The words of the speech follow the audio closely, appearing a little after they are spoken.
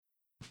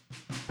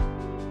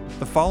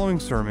The following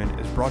sermon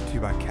is brought to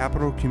you by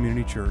Capital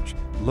Community Church,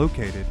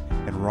 located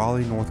in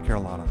Raleigh, North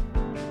Carolina.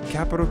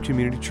 Capital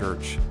Community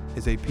Church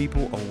is a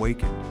people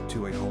awakened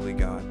to a holy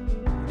God.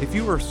 If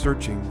you are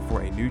searching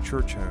for a new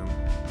church home,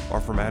 or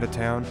from out of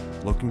town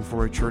looking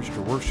for a church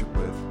to worship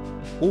with,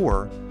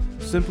 or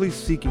simply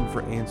seeking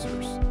for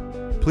answers,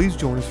 please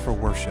join us for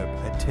worship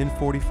at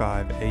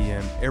 10:45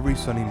 a.m. every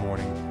Sunday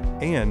morning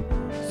and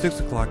 6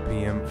 o'clock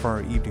p.m. for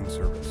our evening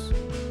service.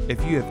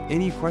 If you have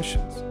any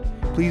questions,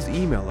 please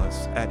email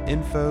us at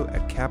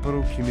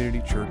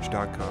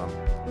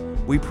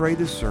info@capitalcommunitychurch.com. We pray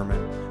this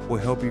sermon will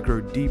help you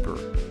grow deeper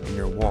in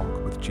your walk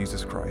with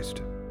Jesus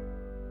Christ.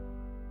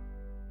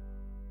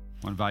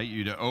 I invite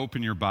you to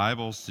open your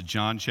Bibles to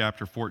John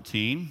chapter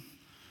 14.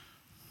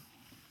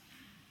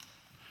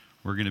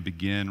 We're going to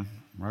begin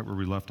right where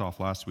we left off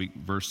last week,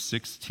 verse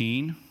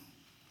 16.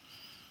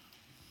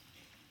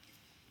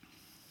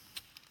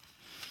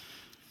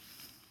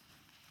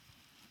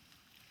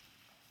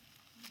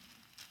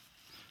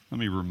 Let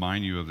me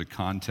remind you of the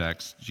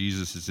context.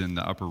 Jesus is in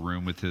the upper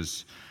room with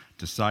his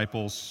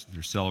disciples.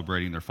 They're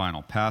celebrating their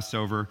final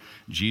Passover.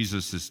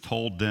 Jesus has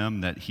told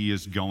them that he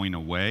is going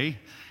away,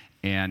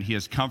 and he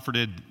has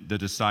comforted the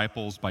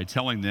disciples by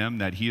telling them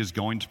that he is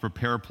going to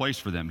prepare a place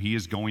for them. He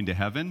is going to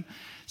heaven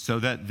so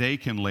that they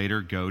can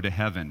later go to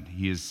heaven.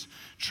 He has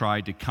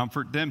tried to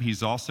comfort them.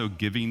 He's also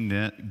given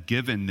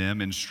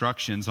them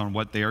instructions on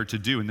what they are to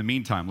do in the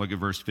meantime. Look at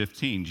verse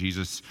 15.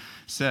 Jesus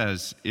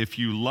says, "If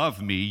you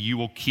love me, you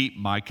will keep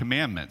my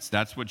commandments."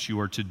 That's what you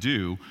are to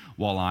do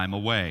while I'm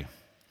away.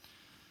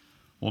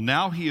 Well,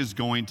 now he is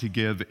going to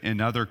give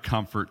another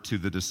comfort to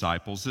the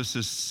disciples. This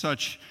is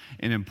such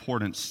an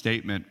important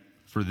statement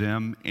for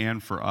them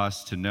and for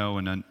us to know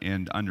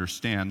and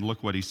understand.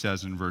 Look what he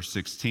says in verse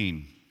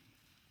 16.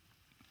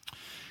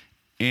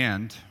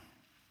 "And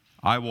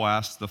I will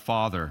ask the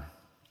Father,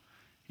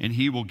 and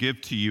he will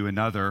give to you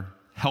another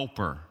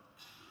helper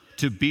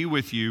to be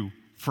with you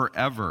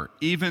forever,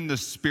 even the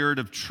Spirit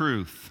of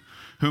truth,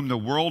 whom the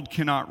world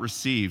cannot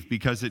receive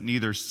because it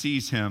neither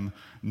sees him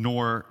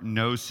nor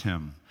knows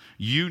him.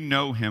 You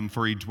know him,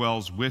 for he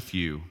dwells with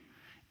you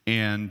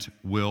and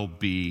will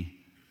be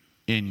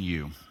in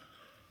you."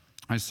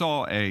 I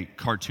saw a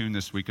cartoon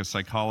this week, a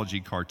psychology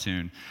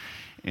cartoon,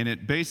 and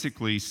it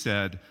basically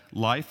said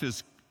life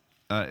is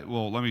let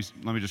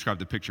me describe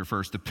the picture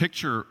first. The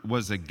picture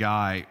was a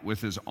guy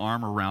with his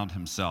arm around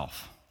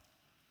himself.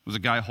 It was a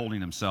guy holding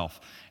himself.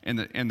 And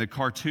the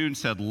cartoon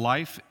said,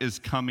 life is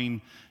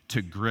coming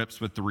to grips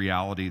with the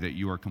reality that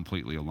you are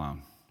completely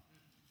alone.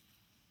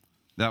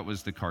 That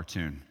was the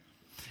cartoon.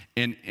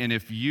 And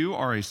if you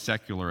are a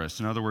secularist,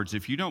 in other words,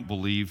 if you don't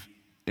believe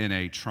in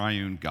a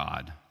triune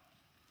God,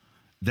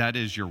 that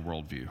is your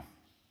worldview.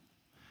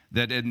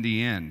 That in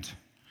the end,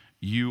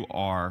 you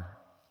are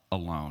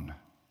alone.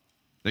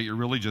 That you're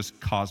really just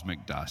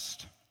cosmic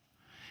dust.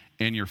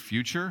 And your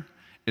future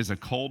is a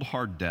cold,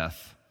 hard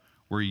death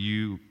where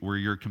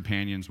your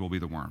companions will be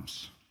the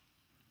worms.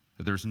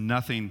 That there's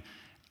nothing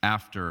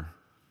after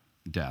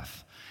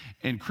death.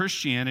 And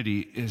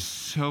Christianity is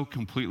so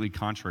completely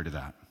contrary to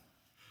that.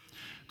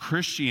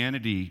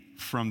 Christianity,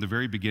 from the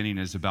very beginning,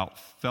 is about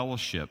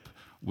fellowship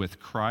with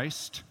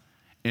Christ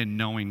and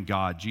knowing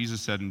God.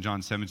 Jesus said in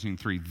John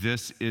 17:3,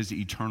 "This is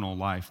eternal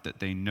life, that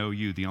they know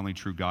you, the only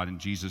true God,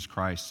 and Jesus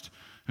Christ,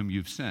 whom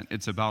you've sent."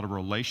 It's about a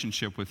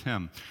relationship with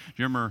him. Do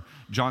you remember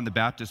John the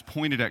Baptist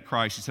pointed at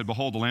Christ? He said,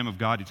 "Behold, the Lamb of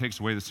God who takes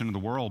away the sin of the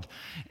world."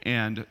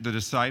 And the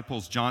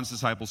disciples, John's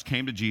disciples,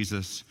 came to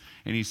Jesus,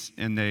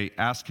 and they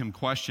asked him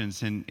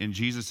questions, and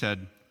Jesus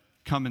said,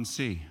 "Come and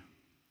see.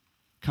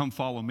 Come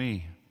follow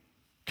me.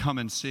 Come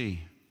and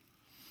see."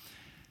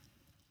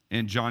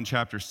 In John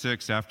chapter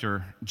 6,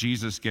 after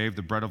Jesus gave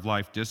the bread of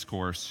life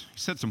discourse, he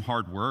said some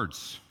hard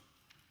words.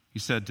 He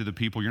said to the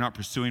people, "You're not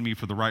pursuing me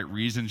for the right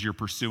reasons. You're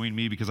pursuing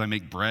me because I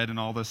make bread and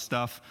all this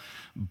stuff.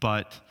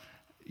 But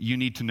you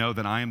need to know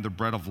that I am the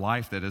bread of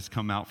life that has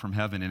come out from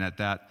heaven." And at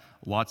that,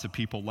 lots of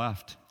people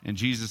left. And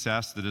Jesus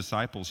asked the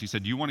disciples, he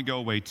said, "Do you want to go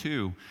away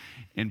too?"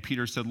 And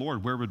Peter said,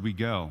 "Lord, where would we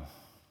go?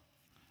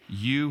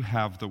 You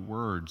have the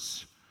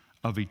words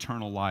of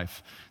eternal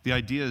life." The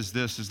idea is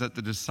this, is that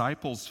the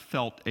disciples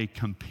felt a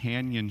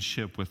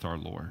companionship with our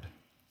Lord.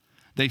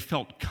 They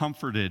felt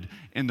comforted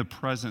in the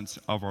presence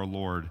of our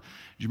Lord. Do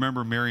you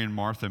remember Mary and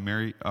Martha?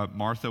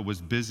 Martha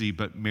was busy,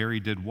 but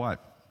Mary did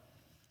what?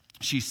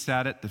 She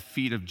sat at the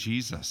feet of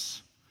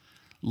Jesus,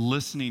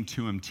 listening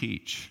to him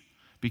teach,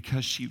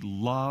 because she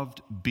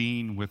loved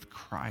being with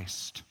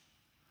Christ.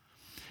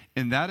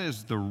 And that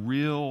is the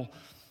real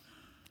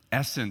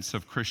essence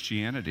of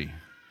Christianity,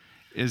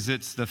 is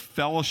it's the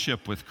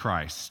fellowship with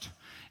Christ.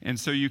 And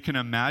so you can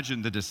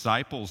imagine the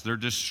disciples, they're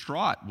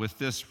distraught with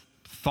this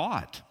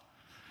thought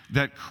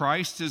that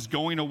Christ is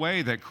going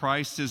away, that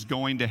Christ is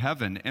going to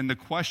heaven. And the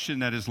question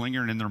that is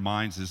lingering in their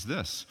minds is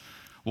this: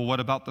 well, what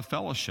about the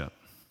fellowship?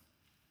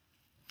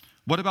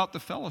 What about the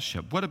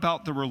fellowship? What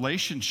about the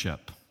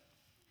relationship?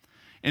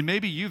 And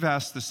maybe you've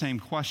asked the same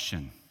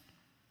question.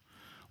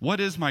 What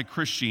is my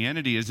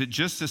Christianity? Is it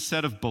just a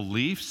set of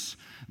beliefs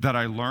that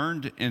I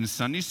learned in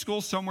Sunday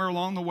school somewhere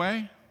along the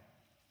way?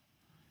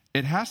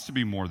 It has to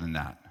be more than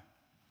that.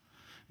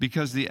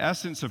 Because the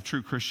essence of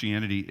true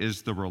Christianity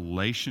is the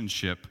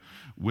relationship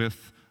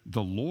with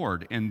the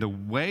Lord. And the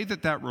way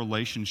that that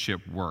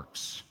relationship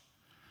works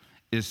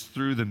is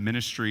through the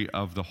ministry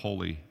of the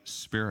Holy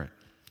Spirit.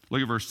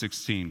 Look at verse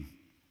 16.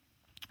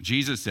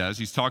 Jesus says,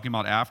 he's talking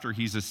about after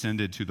he's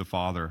ascended to the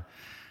Father.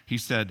 He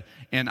said,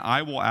 and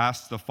I will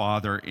ask the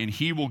Father, and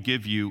he will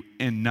give you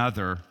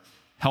another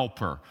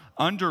helper.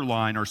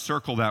 Underline or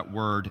circle that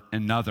word,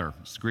 another.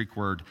 It's the Greek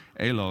word,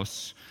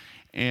 elos.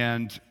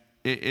 And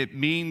it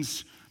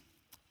means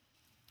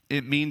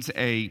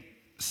a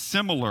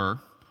similar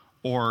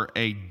or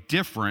a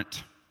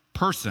different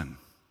person.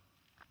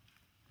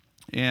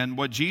 And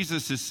what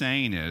Jesus is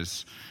saying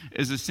is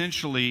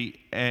essentially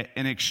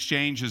an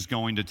exchange is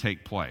going to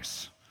take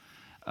place.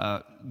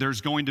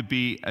 There's going to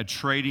be a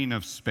trading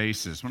of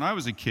spaces. When I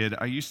was a kid,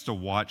 I used to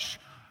watch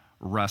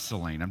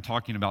wrestling. I'm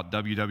talking about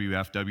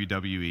WWF,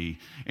 WWE.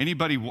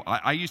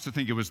 I used to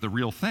think it was the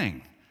real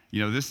thing.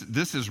 You know,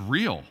 this is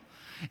real.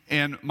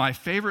 And my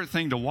favorite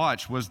thing to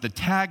watch was the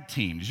tag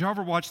team. Did you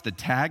ever watch the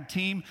tag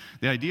team?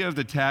 The idea of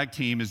the tag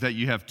team is that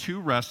you have two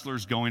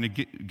wrestlers going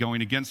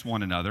against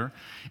one another.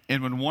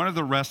 And when one of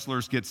the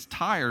wrestlers gets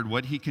tired,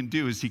 what he can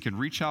do is he can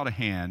reach out a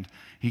hand,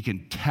 he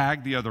can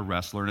tag the other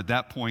wrestler, and at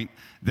that point,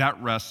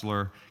 that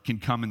wrestler can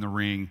come in the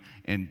ring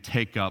and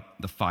take up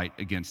the fight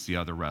against the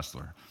other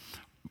wrestler.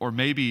 Or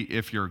maybe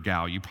if you're a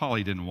gal, you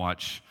probably didn't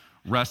watch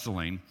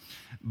wrestling,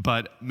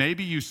 but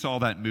maybe you saw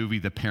that movie,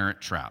 The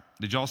Parent Trap.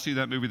 Did y'all see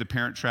that movie, The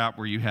Parent Trap,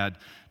 where you had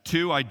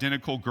two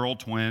identical girl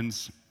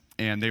twins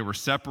and they were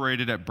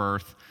separated at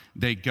birth?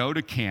 They go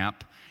to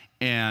camp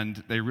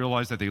and they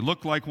realize that they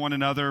look like one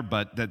another,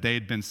 but that they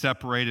had been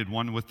separated,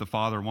 one with the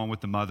father, one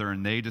with the mother,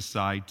 and they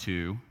decide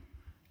to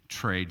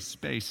trade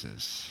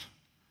spaces.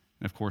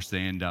 And of course, they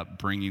end up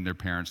bringing their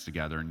parents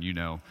together, and you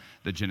know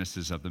the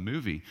genesis of the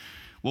movie.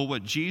 Well,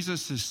 what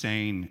Jesus is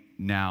saying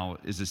now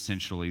is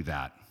essentially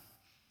that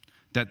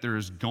there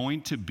is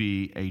going to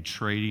be a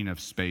trading of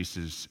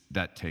spaces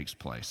that takes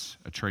place,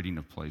 a trading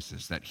of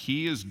places, that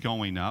he is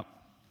going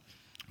up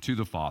to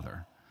the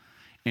Father,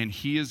 and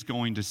he is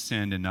going to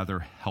send another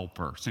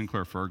helper.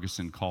 Sinclair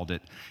Ferguson called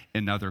it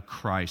another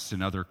Christ.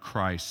 Another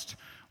Christ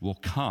will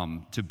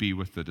come to be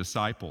with the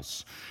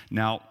disciples.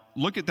 Now,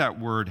 look at that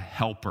word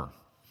helper.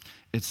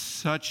 It's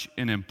such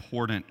an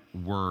important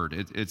word.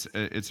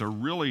 It's a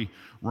really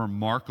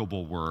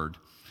remarkable word.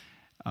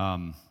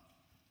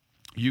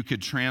 You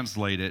could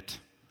translate it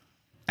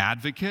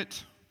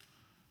advocate,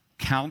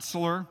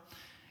 counselor.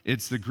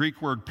 It's the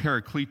Greek word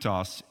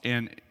parakletos.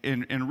 And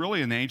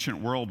really in the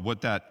ancient world,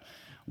 what that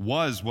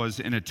was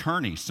an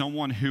attorney,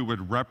 someone who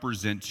would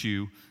represent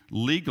you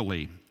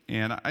legally.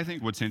 And I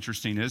think what's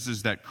interesting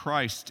is that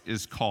Christ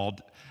is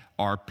called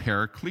our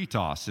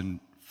parakletos. In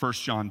 1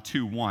 John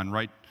 2:1,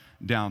 write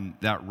down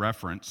that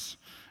reference.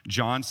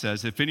 John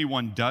says, if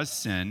anyone does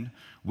sin,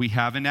 we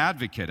have an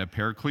advocate, a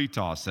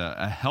parakletos,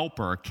 a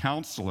helper, a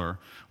counselor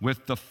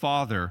with the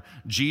Father,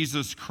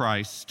 Jesus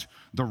Christ,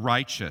 the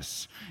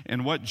righteous.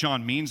 And what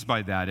John means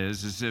by that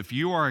is if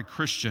you are a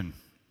Christian,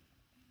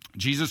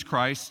 Jesus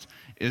Christ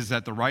is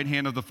at the right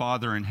hand of the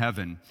Father in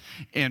heaven.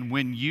 And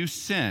when you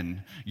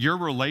sin, your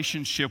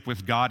relationship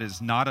with God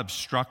is not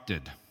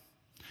obstructed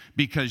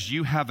because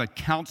you have a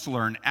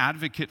counselor, an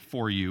advocate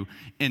for you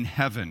in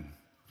heaven.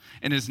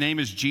 And his name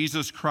is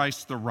Jesus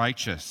Christ the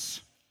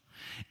righteous.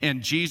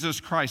 And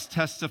Jesus Christ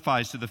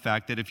testifies to the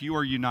fact that if you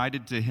are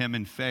united to him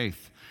in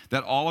faith,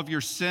 that all of your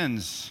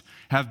sins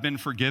have been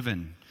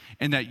forgiven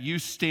and that you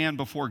stand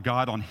before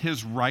God on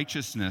his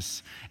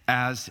righteousness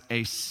as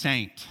a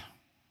saint.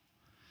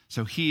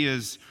 So he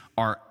is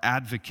our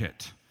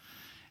advocate.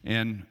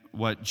 And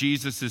what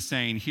Jesus is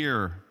saying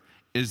here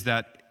is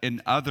that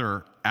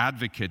another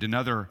advocate,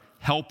 another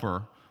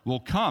helper will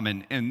come.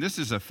 And this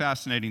is a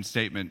fascinating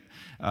statement.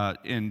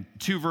 In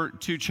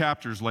two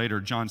chapters later,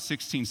 John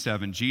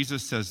 16:7,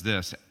 Jesus says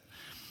this.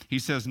 He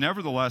says,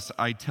 nevertheless,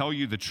 I tell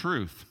you the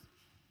truth.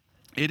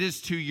 It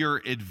is to your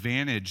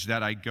advantage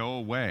that I go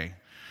away.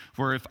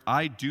 For if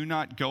I do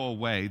not go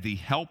away, the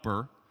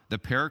helper, the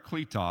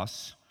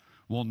parakletos,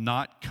 will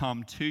not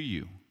come to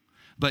you.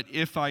 But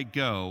if I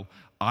go,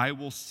 I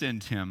will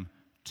send him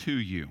to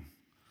you.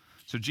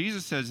 So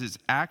Jesus says it's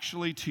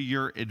actually to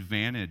your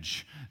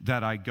advantage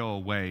that I go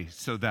away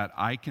so that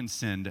I can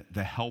send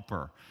the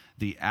helper,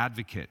 the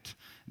advocate,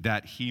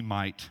 that he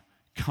might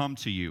come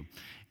to you.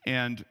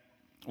 And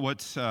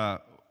what's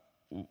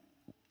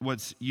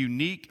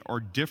unique or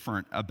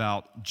different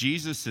about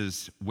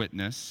Jesus's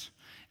witness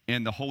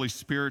and the Holy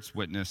Spirit's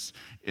witness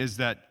is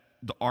that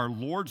our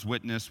Lord's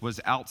witness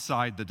was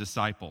outside the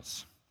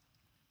disciples.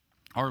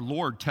 Our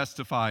Lord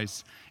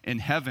testifies in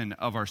heaven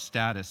of our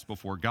status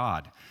before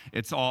God.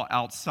 It's all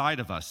outside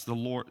of us. The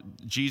Lord,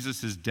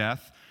 Jesus'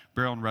 death,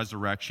 burial, and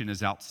resurrection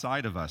is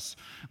outside of us.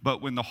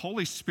 But when the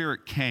Holy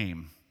Spirit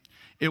came,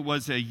 it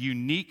was a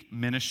unique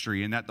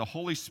ministry in that the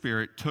Holy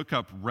Spirit took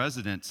up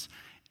residence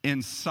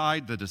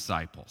inside the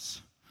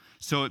disciples.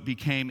 So it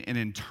became an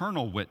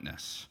internal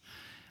witness.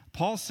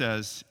 Paul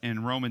says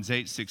in Romans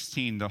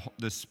 8:16,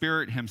 the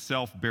Spirit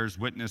himself bears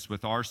witness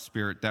with our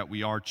spirit that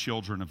we are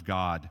children of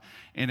God.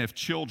 And if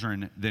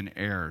children, then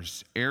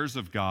heirs, heirs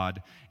of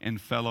God and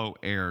fellow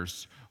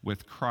heirs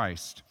with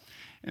Christ.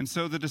 And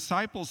so the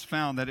disciples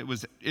found that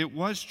it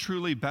was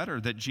truly better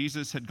that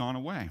Jesus had gone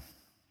away.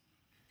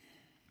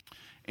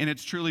 And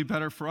it's truly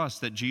better for us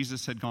that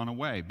Jesus had gone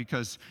away,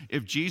 because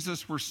if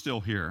Jesus were still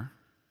here,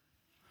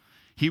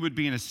 he would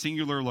be in a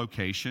singular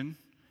location.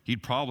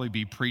 He'd probably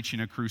be preaching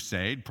a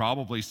crusade,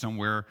 probably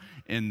somewhere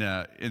in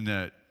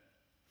the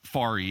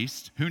Far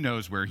East. Who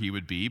knows where he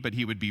would be, but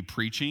he would be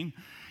preaching,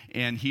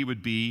 and he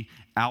would be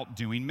out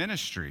doing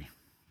ministry.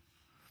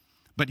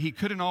 But he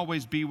couldn't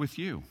always be with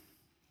you.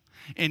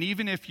 And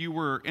even if you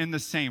were in the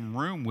same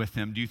room with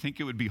him, do you think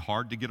it would be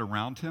hard to get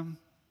around him?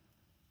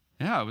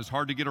 Yeah, it was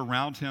hard to get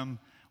around him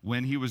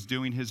when he was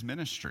doing his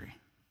ministry.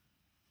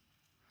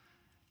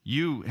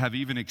 You have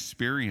even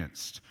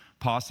experienced,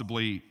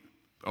 possibly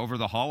over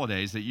the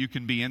holidays, that you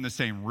can be in the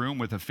same room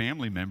with a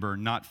family member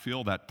and not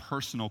feel that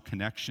personal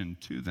connection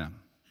to them.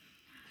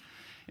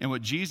 And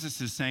what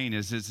Jesus is saying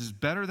is it's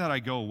better that I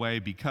go away,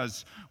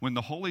 because when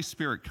the Holy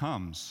Spirit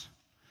comes,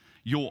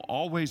 you'll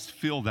always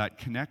feel that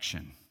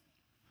connection.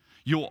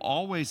 You'll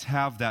always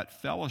have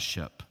that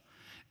fellowship.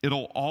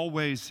 It'll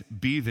always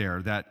be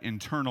there, that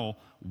internal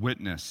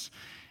witness.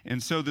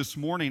 And so this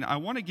morning, I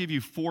want to give you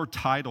 4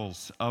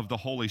 titles of the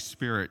Holy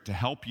Spirit to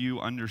help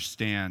you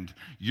understand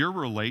your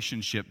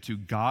relationship to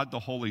God the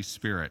Holy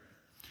Spirit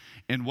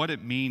and what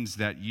it means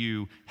that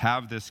you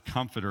have this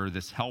comforter,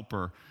 this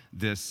helper,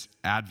 this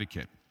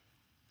advocate.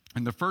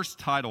 And the first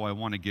title I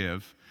want to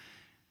give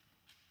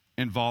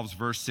involves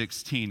verse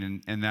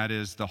 16, and that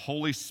is the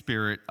Holy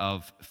Spirit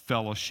of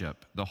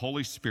fellowship. The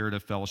Holy Spirit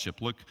of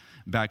fellowship. Look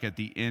back at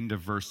the end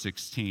of verse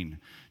 16.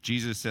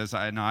 Jesus says,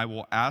 and I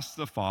will ask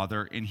the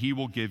Father, and he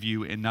will give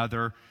you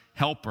another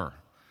helper.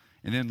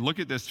 And then look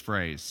at this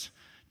phrase,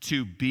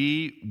 to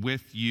be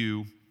with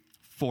you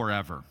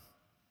forever.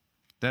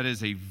 That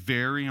is a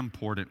very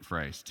important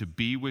phrase, to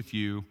be with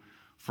you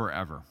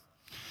forever.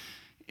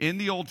 In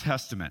the Old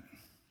Testament,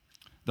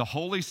 the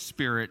Holy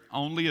Spirit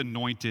only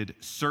anointed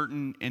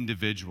certain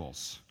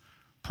individuals,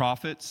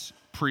 prophets,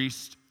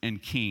 priests,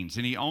 and kings.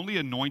 And he only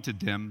anointed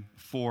them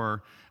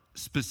for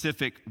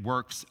specific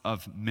works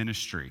of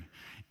ministry.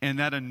 And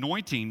that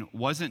anointing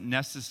wasn't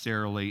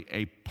necessarily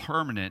a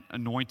permanent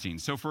anointing.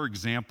 So for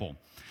example,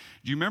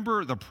 do you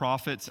remember the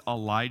prophets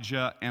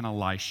Elijah and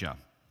Elisha?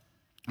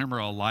 Remember,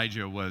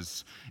 Elijah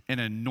was an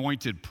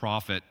anointed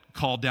prophet,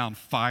 called down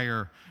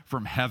fire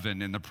from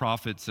heaven, and the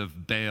prophets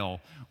of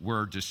Baal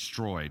were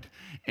destroyed.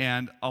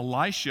 And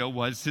Elisha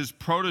was his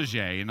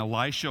protege, and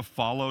Elisha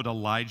followed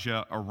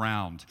Elijah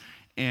around.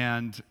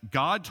 And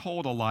God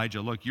told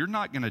Elijah, look, you're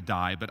not going to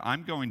die, but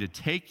I'm going to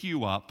take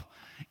you up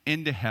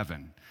into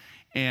heaven.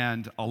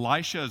 And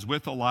Elisha is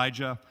with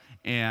Elijah,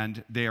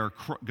 and they are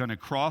going to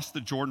cross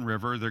the Jordan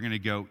River. They're going to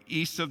go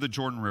east of the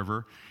Jordan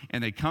River,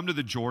 and they come to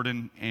the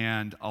Jordan,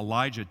 and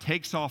Elijah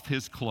takes off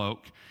his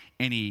cloak,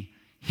 and he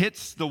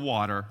hits the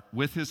water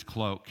with his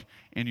cloak,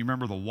 and you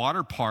remember the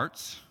water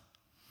parts,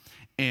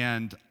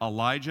 and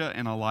Elijah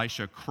and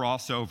Elisha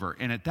cross over.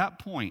 And at that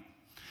point,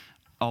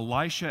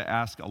 Elisha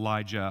asked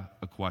Elijah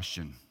a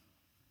question.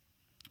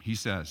 He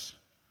says,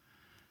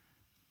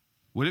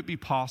 would it be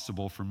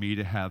possible for me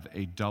to have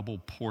a double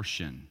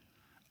portion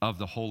of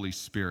the Holy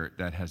Spirit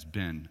that has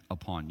been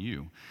upon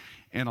you?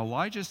 And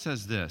Elijah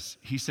says this.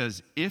 He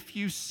says, if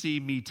you see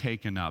me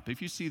taken up,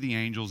 if you see the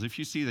angels, if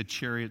you see the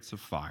chariots of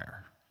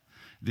fire,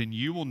 then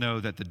you will know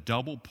that the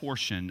double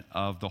portion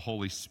of the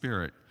Holy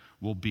Spirit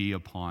will be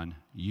upon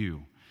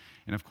you.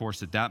 And of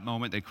course, at that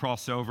moment, they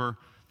cross over,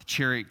 the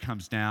chariot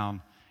comes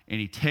down, and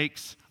he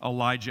takes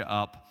Elijah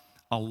up.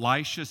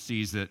 Elisha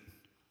sees it,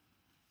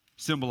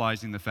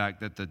 symbolizing the fact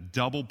that the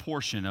double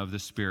portion of the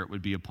Spirit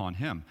would be upon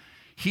him.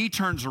 He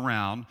turns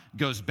around,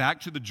 goes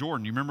back to the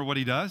Jordan. You remember what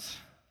he does?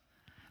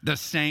 The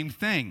same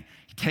thing.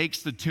 He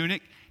takes the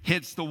tunic,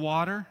 hits the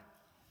water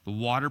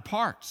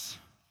parts,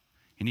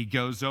 and he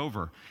goes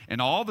over.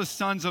 And all the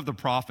sons of the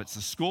prophets,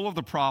 the school of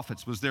the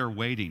prophets was there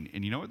waiting.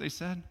 And you know what they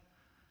said?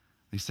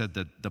 They said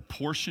that the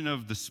portion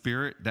of the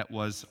Spirit that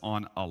was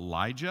on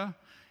Elijah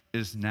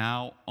is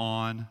now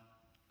on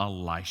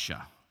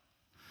Elisha.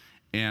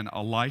 And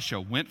Elisha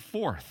went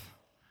forth.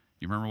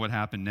 You remember what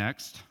happened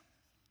next?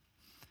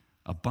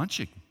 A bunch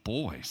of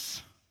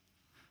boys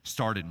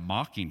started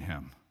mocking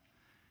him,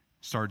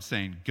 started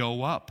saying,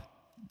 go up,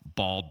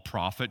 bald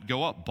prophet,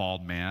 go up,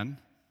 bald man.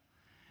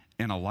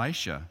 And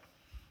Elisha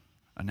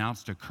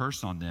announced a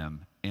curse on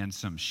them, and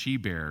some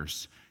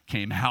she-bears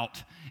came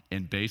out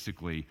and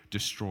basically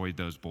destroyed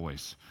those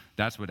boys.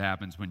 That's what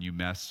happens when you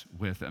mess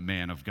with a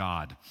man of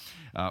God.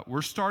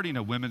 We're starting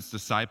a women's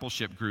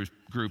discipleship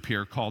group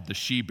here called the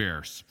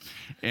She-Bears,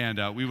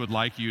 and we would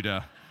like you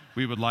to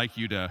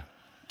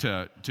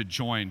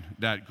join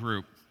that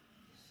group.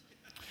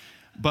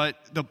 But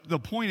the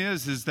point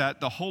is that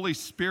the Holy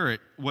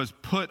Spirit was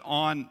put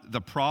on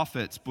the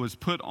prophets, was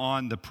put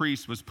on the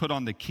priests, was put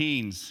on the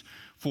kings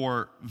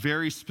for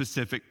very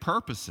specific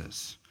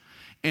purposes.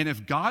 And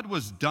if God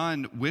was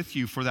done with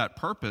you for that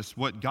purpose,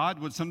 what God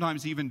would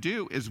sometimes even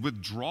do is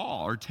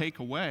withdraw or take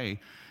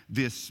away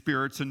this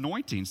Spirit's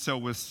anointing. So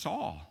with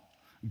Saul,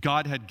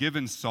 God had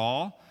given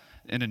Saul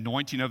an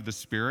anointing of the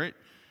Spirit,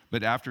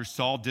 but after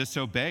Saul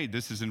disobeyed,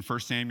 this is in 1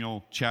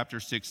 Samuel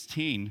chapter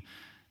 16,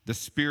 the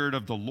Spirit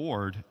of the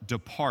Lord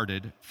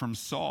departed from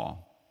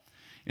Saul.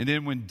 And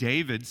then when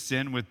David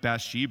sinned with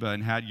Bathsheba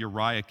and had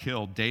Uriah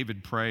killed,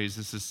 David prays,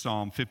 this is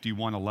Psalm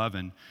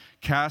 51:11,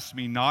 "Cast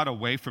me not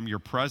away from your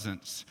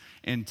presence,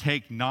 and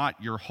take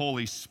not your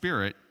Holy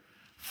Spirit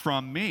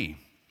from me."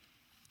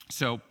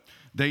 So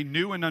they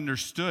knew and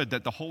understood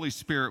that the Holy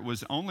Spirit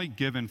was only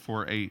given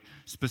for a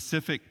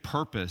specific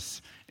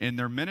purpose in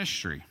their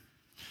ministry.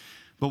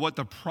 But what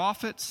the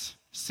prophets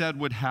said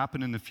would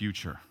happen in the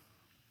future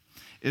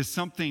is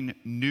something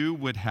new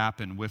would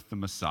happen with the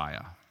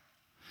Messiah.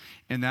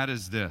 And that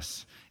is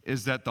this,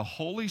 is that the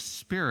Holy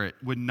Spirit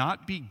would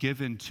not be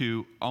given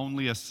to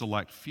only a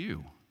select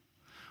few,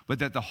 but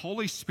that the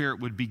Holy Spirit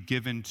would be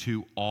given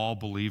to all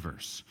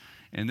believers.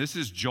 And this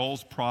is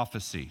Joel's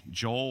prophecy,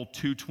 Joel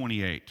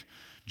 2:28.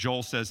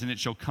 Joel says, "And it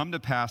shall come to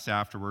pass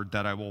afterward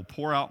that I will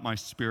pour out my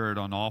Spirit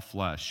on all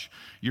flesh.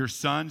 Your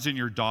sons and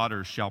your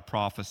daughters shall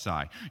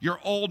prophesy. Your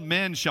old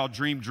men shall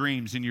dream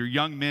dreams, and your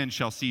young men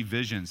shall see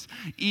visions.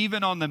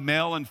 Even on the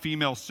male and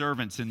female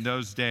servants in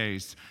those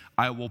days,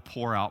 I will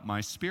pour out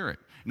my Spirit."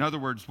 In other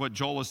words, what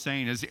Joel is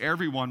saying is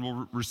everyone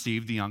will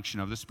receive the unction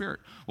of the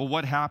Spirit. Well,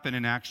 what happened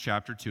in Acts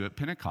chapter 2 at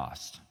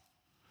Pentecost?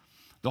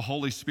 The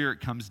Holy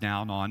Spirit comes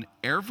down on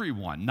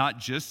everyone, not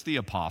just the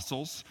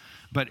apostles,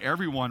 but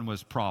everyone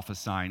was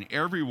prophesying.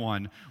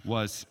 Everyone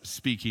was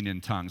speaking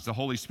in tongues. The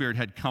Holy Spirit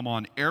had come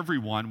on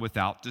everyone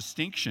without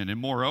distinction. And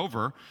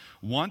moreover,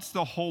 once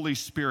the Holy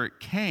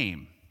Spirit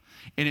came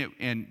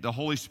and the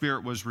Holy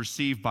Spirit was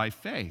received by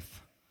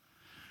faith,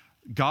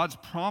 God's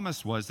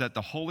promise was that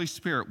the Holy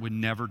Spirit would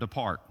never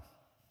depart.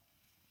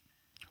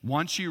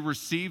 Once you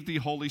receive the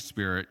Holy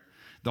Spirit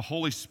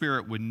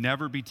would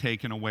never be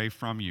taken away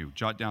from you.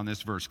 Jot down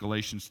this verse,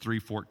 Galatians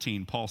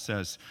 3:14. Paul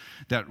says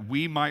that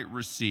we might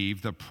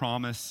receive the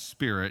promised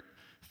Spirit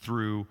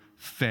through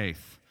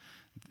faith.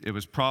 It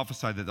was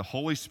prophesied that the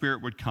Holy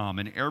Spirit would come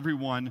and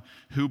everyone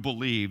who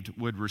believed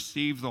would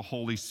receive the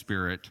Holy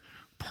Spirit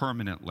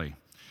permanently.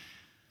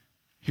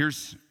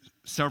 Here's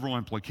several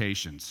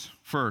implications.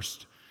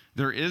 First,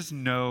 there is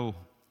no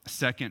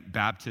second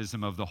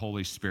baptism of the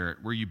Holy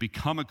Spirit where you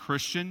become a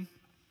Christian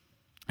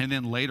and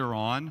then later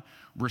on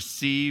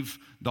receive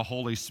the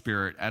Holy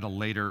Spirit at a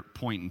later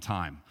point in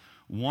time.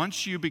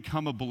 Once you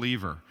become a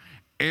believer,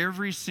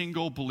 every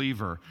single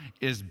believer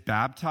is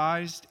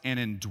baptized and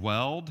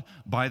indwelled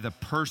by the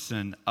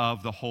person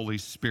of the Holy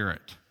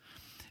Spirit.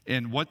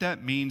 And what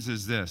that means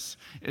is this,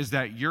 is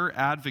that your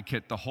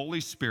advocate, the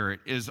Holy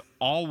Spirit, is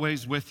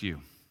always with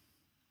you.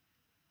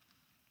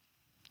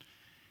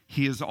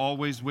 He is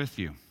always with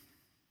you.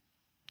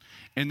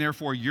 And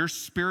therefore, your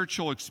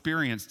spiritual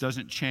experience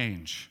doesn't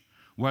change.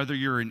 Whether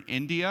you're in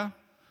India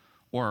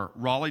or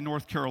Raleigh,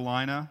 North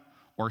Carolina,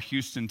 or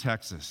Houston,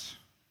 Texas.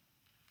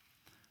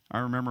 I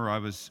remember I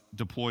was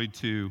deployed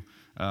to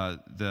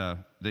the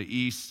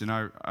East, and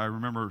I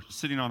remember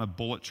sitting on a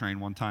bullet train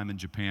one time in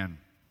Japan,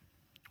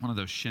 one of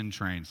those Shin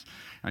trains.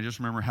 I just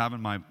remember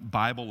having my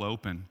Bible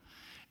open,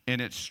 and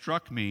it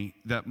struck me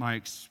that my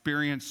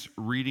experience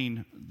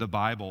reading the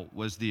Bible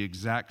was the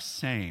exact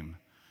same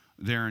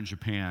there in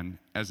Japan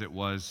as it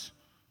was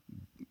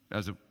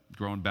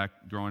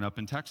growing up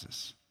in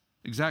Texas.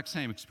 Exact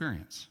same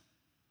experience.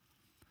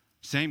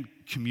 Same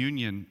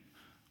communion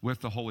with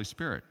the Holy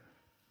Spirit.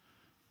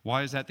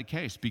 Why is that the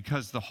case?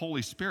 Because the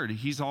Holy Spirit,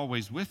 He's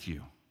always with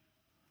you.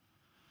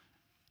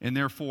 And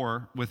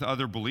therefore, with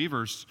other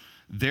believers,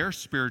 their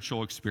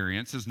spiritual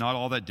experience is not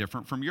all that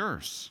different from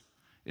yours.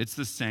 It's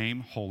the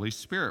same Holy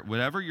Spirit.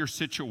 Whatever your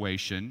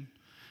situation,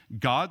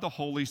 God the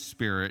Holy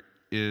Spirit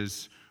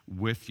is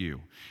with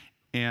you.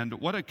 And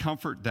what a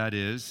comfort that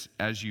is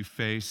as you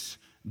face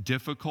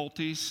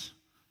difficulties,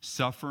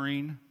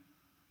 suffering,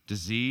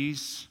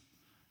 disease,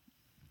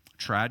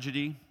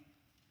 tragedy.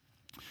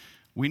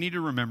 We need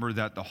to remember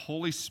that the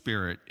Holy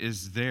Spirit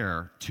is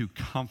there to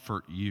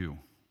comfort you,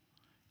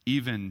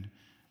 even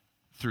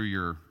through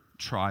your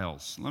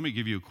trials. Let me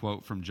give you a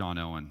quote from John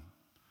Owen.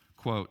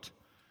 Quote,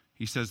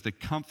 he says, "The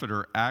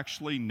Comforter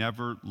actually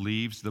never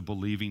leaves the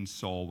believing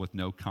soul with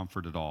no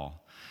comfort at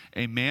all.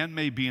 A man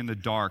may be in the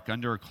dark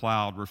under a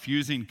cloud,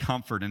 refusing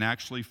comfort and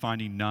actually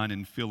finding none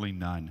and feeling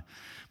none.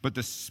 But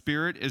the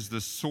Spirit is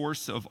the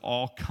source of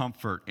all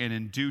comfort, and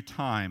in due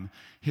time,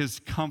 His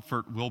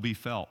comfort will be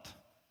felt."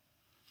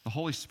 The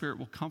Holy Spirit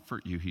will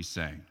comfort you, he's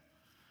saying.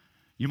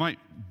 You might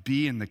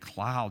be in the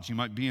clouds. You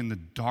might be in the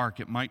dark.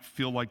 It might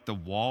feel like the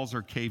walls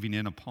are caving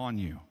in upon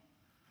you.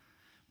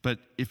 But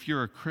if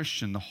you're a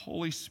Christian, the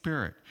Holy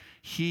Spirit,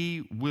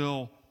 He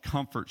will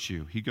comfort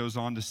you. He goes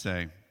on to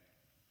say,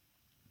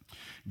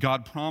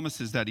 God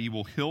promises that He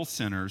will heal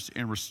sinners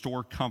and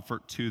restore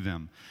comfort to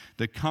them.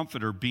 The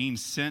Comforter, being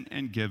sent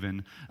and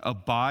given,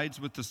 abides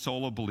with the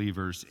soul of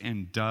believers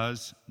and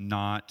does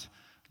not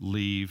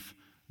leave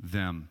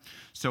them.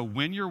 So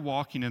when you're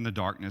walking in the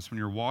darkness, when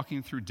you're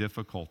walking through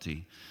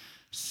difficulty,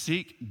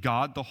 seek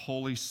God the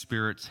Holy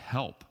Spirit's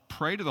help.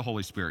 Pray to the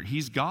Holy Spirit.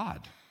 He's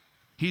God.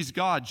 He's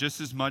God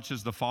just as much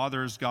as the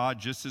Father is God,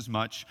 just as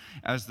much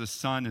as the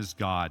Son is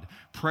God.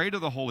 Pray to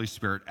the Holy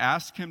Spirit.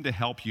 Ask him to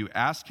help you.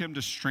 Ask him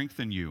to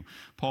strengthen you.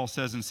 Paul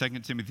says in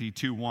 2 Timothy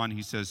 2:1,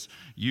 he says,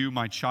 "You,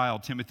 my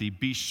child, Timothy,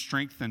 be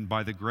strengthened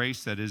by the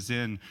grace that is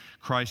in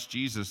Christ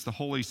Jesus." The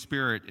Holy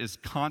Spirit is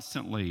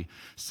constantly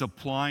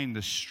supplying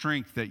the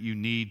strength that you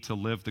need to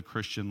live the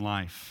Christian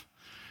life.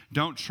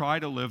 Don't try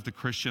to live the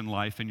Christian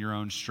life in your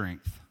own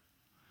strength.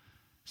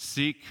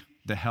 Seek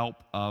the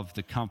help of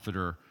the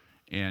Comforter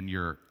and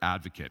your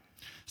advocate.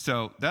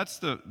 So that's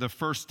the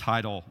first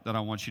title that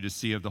I want you to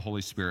see of the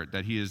Holy Spirit,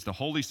 that he is the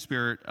Holy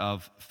Spirit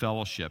of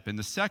fellowship. And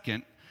the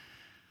second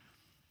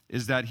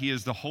is that he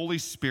is the Holy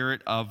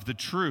Spirit of the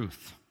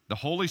truth. The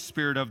Holy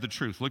Spirit of the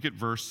truth. Look at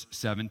verse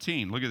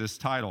 17. Look at this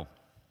title.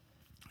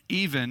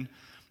 Even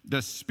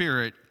the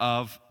Spirit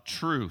of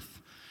truth.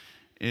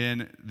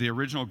 In the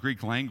original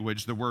Greek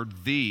language, the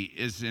word "the"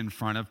 is in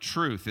front of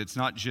truth. It's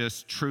not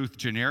just truth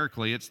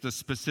generically, it's the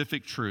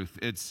specific truth.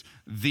 It's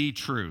the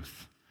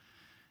truth.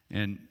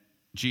 And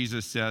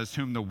Jesus says,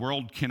 "Whom the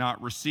world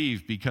cannot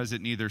receive because it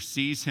neither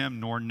sees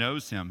him nor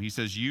knows him." He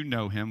says, "You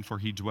know him, for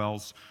he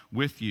dwells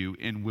with you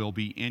and will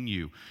be in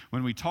you."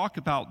 When we talk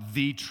about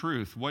the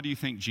truth, what do you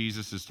think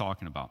Jesus is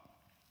talking about?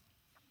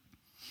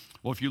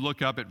 Well, if you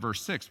look up at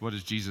verse 6, what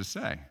does Jesus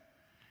say?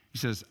 He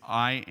says,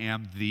 "I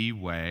am the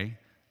way,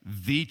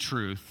 the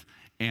truth,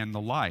 and the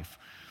life."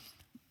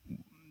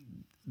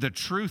 The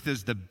truth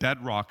is the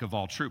bedrock of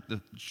all truth,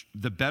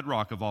 the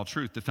bedrock of all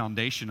truth, the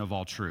foundation of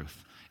all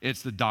truth.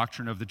 It's the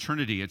doctrine of the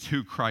Trinity. It's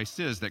who Christ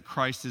is, that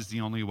Christ is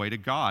the only way to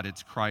God.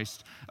 It's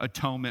Christ's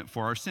atonement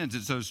for our sins.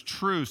 It's those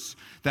truths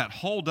that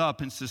hold up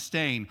and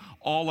sustain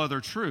all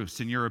other truths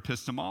in your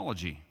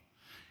epistemology.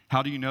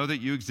 How do you know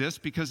that you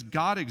exist? Because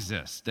God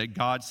exists, that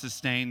God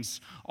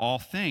sustains all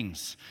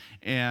things.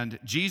 And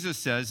Jesus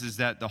says is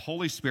that the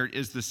Holy Spirit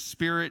is the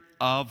Spirit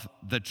of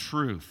the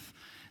truth,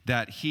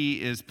 that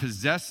he is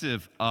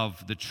possessive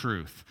of the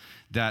truth,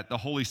 that the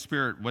Holy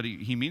Spirit, what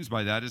he means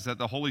by that is that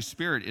the Holy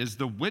Spirit is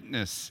the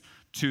witness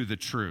to the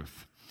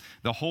truth.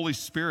 The Holy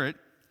Spirit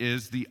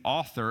is the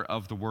author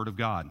of the Word of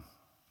God.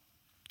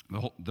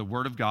 The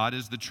Word of God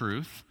is the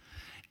truth.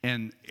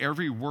 And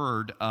every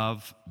word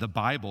of the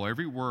Bible,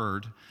 every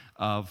word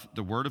of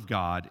the Word of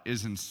God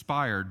is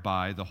inspired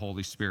by the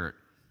Holy Spirit.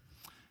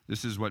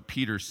 This is what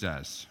Peter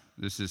says.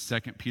 This is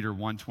 2 Peter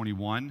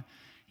 1:21.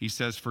 He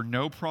says, "For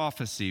no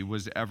prophecy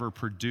was ever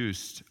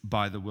produced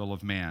by the will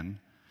of man,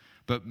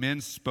 but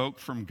men spoke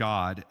from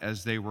God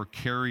as they were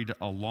carried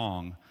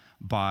along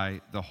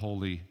by the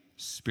Holy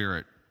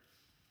Spirit."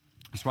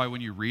 That's why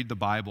when you read the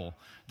Bible,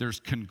 there's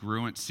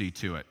congruency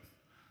to it.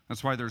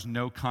 That's why there's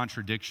no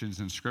contradictions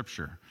in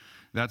Scripture.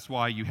 That's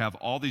why you have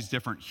all these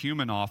different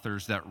human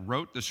authors that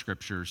wrote the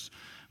Scriptures,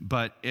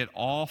 but it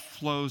all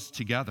flows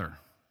together.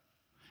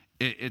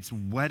 It's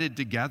wedded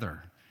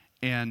together,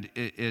 and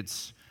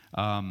it's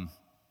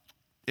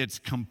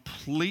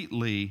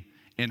completely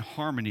in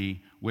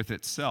harmony with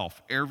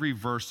itself. Every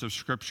verse of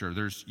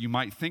Scripture, you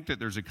might think that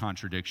there's a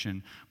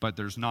contradiction, but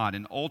there's not.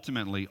 And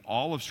ultimately,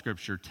 all of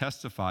Scripture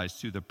testifies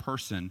to the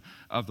person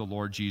of the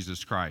Lord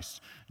Jesus Christ.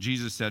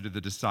 Jesus said to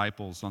the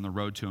disciples on the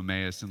road to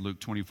Emmaus in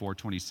Luke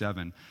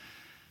 24:27,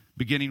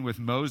 beginning with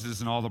Moses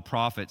and all the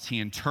prophets, he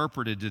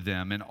interpreted to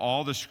them in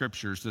all the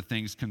Scriptures the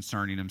things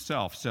concerning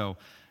himself. So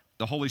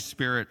the Holy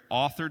Spirit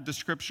authored the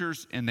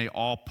Scriptures, and they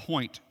all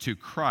point to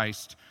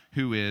Christ,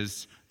 who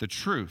is the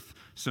truth.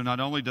 So not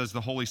only does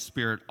the Holy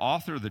Spirit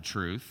author the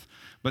truth,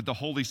 but the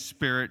Holy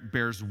Spirit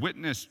bears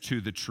witness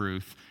to the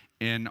truth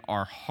in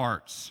our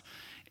hearts.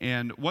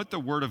 And what the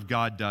Word of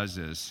God does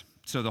is,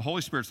 so the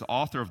Holy Spirit's the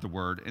author of the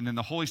Word, and then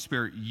the Holy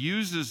Spirit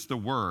uses the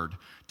Word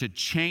to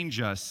change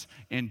us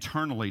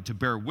internally, to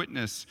bear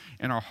witness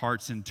in our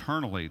hearts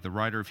internally. The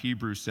writer of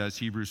Hebrews says,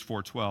 Hebrews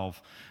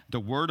 4:12,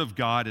 "The Word of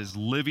God is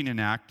living and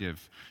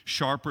active,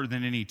 sharper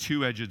than any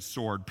two-edged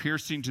sword,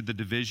 piercing to the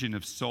division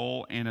of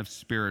soul and of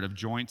spirit, of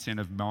joints and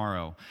of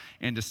marrow,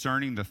 and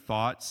discerning the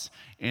thoughts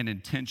and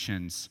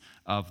intentions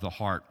of the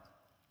heart."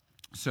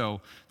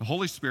 So the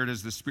Holy Spirit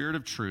is the Spirit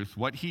of truth.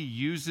 What he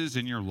uses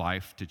in your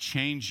life to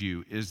change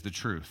you is the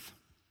truth.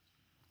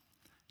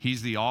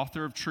 He's the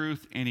author of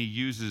truth, and he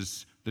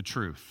uses the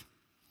truth.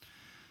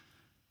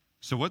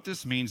 So what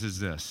this means is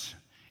this,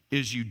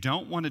 is you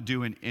don't want to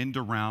do an end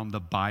around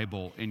the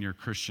Bible in your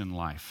Christian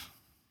life.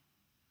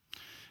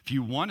 If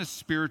you want a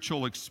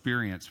spiritual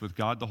experience with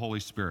God the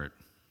Holy Spirit,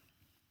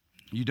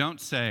 you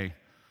don't say,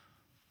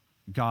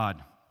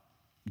 "God,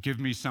 give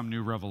me some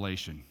new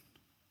revelation.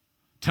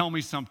 Tell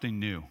me something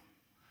new.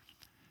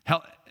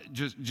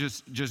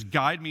 Just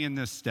guide me in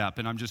this step,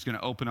 and I'm just going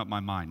to open up my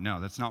mind."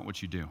 No, that's not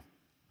what you do.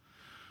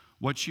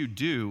 What you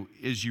do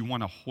is you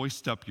want to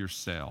hoist up your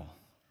sail.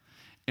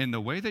 And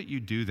the way that you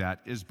do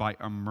that is by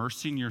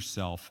immersing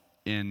yourself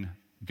in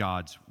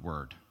God's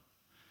Word.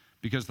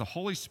 Because the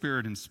Holy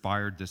Spirit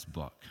inspired this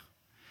book.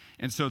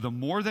 And so the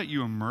more that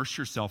you immerse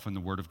yourself in the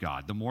Word of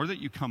God, the more that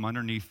you come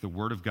underneath the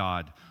Word of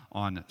God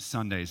on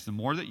Sundays, the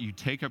more that you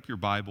take up your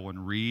Bible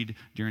and read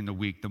during the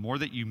week, the more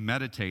that you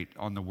meditate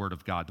on the Word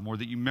of God, the more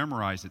that you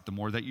memorize it, the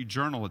more that you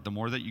journal it, the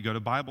more that you go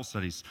to Bible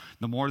studies,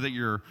 the more that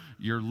you're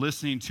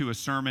listening to a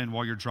sermon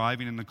while you're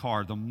driving in the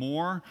car, the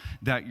more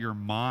that your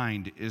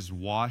mind is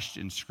washed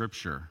in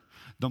Scripture,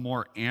 the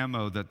more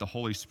ammo that the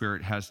Holy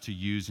Spirit has to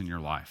use in your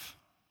life.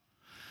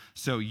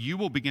 So you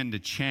will begin to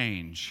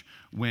change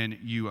when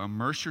you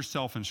immerse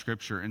yourself in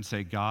Scripture and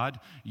say,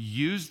 God,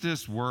 use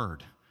this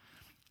word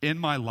in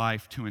my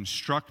life to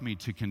instruct me,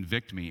 to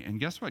convict me. And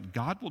guess what?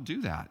 God will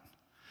do that.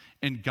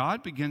 And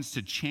God begins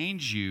to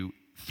change you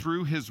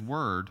through his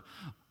word,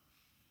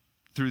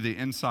 through the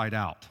inside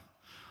out.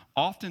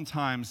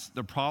 Oftentimes,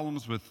 the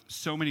problems with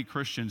so many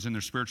Christians in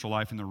their spiritual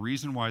life and the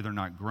reason why they're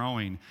not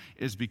growing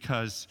is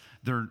because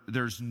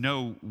there's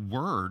no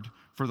word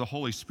for the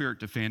Holy Spirit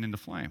to fan into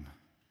flame.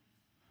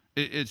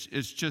 It's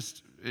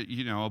just,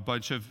 a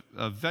bunch of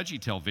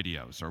VeggieTale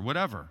videos or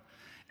whatever.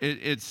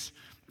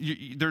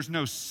 There's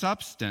no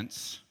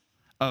substance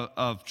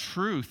of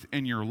truth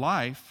in your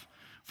life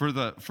for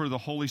the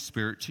Holy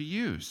Spirit to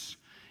use.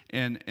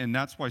 And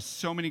that's why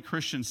so many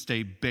Christians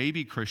stay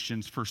baby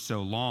Christians for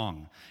so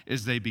long,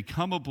 is they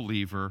become a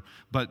believer,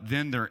 but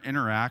then their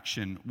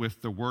interaction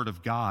with the Word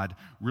of God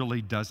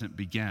really doesn't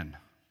begin.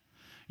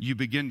 You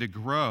begin to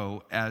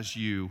grow as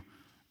you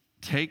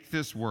take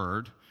this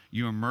Word,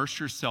 you immerse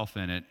yourself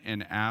in it,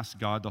 and ask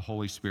God, the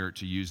Holy Spirit,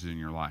 to use it in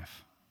your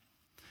life.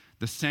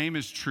 The same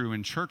is true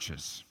in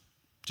churches,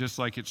 just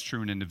like it's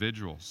true in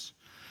individuals.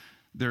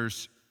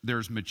 There's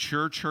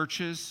mature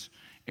churches,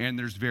 and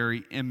there's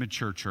very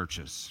immature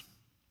churches.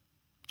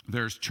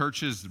 There's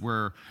churches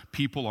where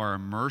people are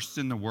immersed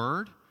in the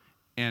Word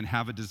and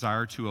have a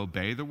desire to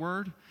obey the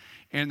Word.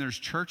 And there's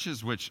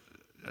churches which,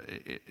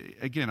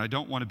 again, I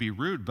don't want to be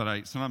rude,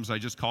 but sometimes I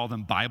just call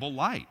them Bible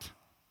light,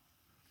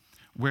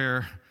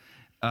 where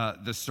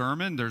the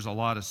sermon, there's a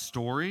lot of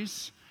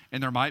stories,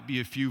 and there might be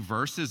a few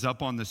verses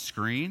up on the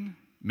screen,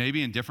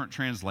 maybe in different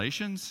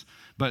translations,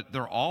 but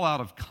they're all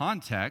out of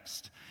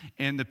context,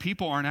 and the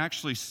people aren't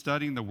actually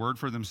studying the word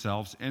for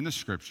themselves in the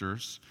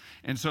scriptures,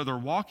 and so they're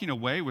walking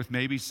away with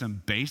maybe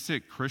some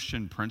basic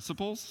Christian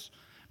principles,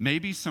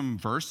 maybe some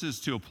verses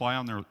to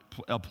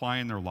apply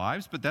in their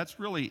lives, but that's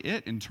really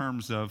it in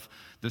terms of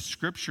the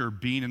scripture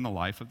being in the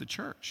life of the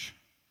church.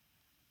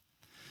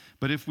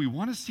 But if we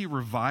want to see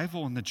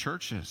revival in the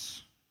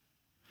churches,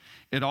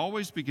 it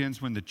always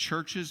begins when the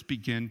churches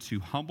begin to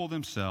humble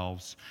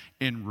themselves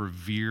and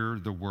revere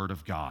the Word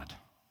of God.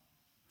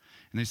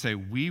 And they say,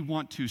 we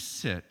want to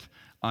sit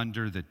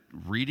under the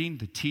reading,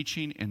 the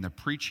teaching, and the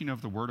preaching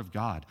of the Word of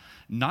God,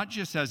 not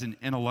just as an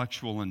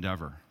intellectual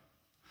endeavor,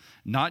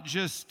 not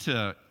just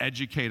to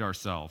educate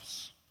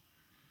ourselves,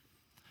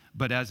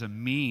 but as a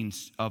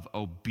means of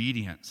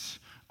obedience,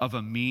 of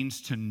a means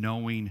to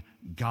knowing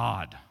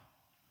God.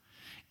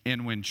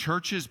 And when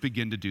churches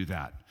begin to do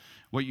that,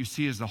 what you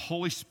see is the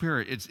Holy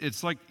Spirit.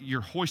 It's like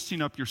you're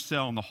hoisting up your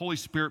sail, and the Holy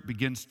Spirit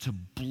begins to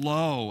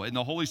blow, and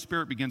the Holy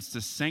Spirit begins to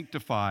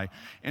sanctify,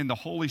 and the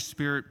Holy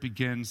Spirit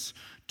begins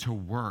to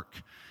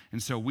work.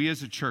 And so we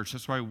as a church,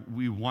 that's why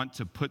we want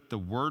to put the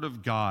Word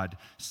of God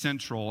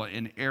central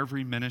in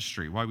every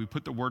ministry, why we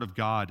put the Word of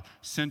God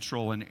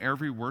central in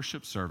every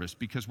worship service,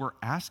 because we're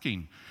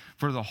asking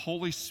for the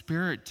Holy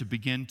Spirit to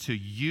begin to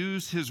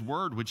use His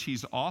Word, which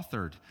He's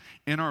authored,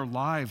 in our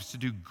lives to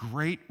do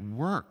great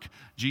work.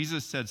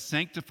 Jesus said,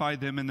 sanctify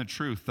them in the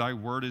truth. Thy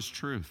Word is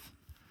truth.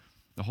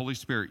 The Holy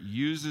Spirit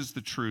uses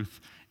the truth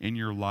in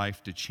your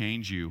life to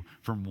change you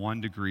from one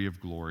degree of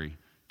glory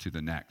to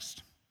the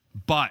next.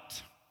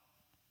 But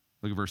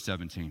look at verse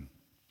 17.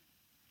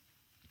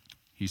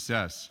 He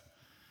says,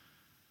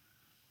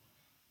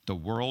 the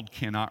world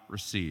cannot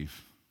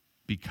receive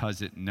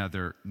because it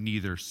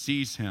neither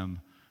sees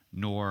him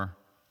nor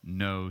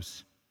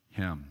knows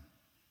him.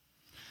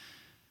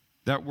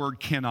 That word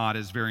cannot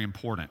is very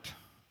important.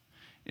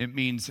 It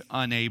means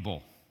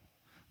unable.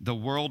 The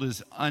world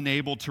is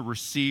unable to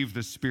receive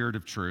the Spirit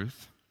of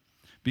truth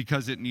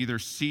because it neither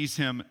sees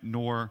him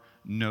nor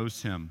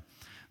knows him.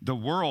 The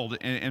world,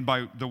 and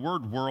by the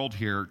word world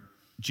here,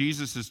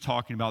 Jesus is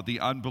talking about the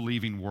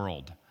unbelieving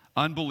world,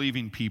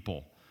 unbelieving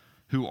people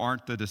who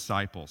aren't the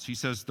disciples. He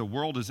says the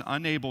world is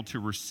unable to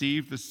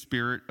receive the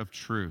Spirit of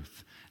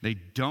truth. They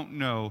don't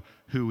know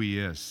who he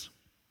is.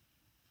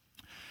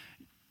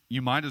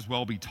 You might as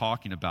well be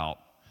talking about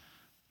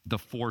the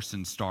Force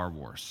in Star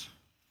Wars.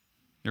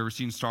 You ever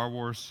seen Star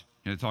Wars?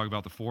 They talk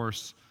about the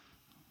Force,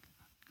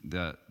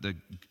 the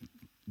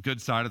good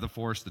side of the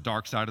Force, the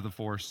dark side of the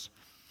Force.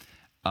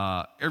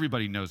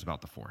 Everybody knows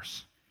about the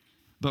Force.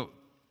 But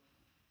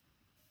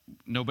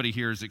nobody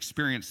here has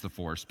experienced the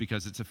Force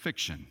because it's a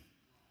fiction,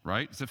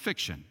 right? It's a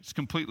fiction. It's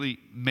completely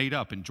made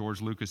up in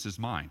George Lucas's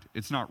mind.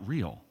 It's not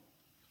real.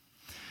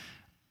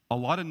 A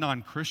lot of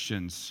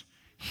non-Christians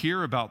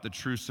hear about the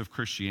truths of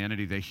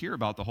Christianity. They hear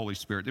about the Holy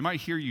Spirit. They might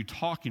hear you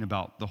talking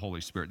about the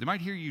Holy Spirit. They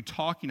might hear you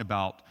talking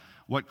about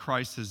what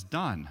Christ has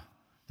done.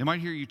 They might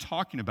hear you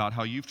talking about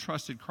how you've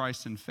trusted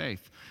Christ in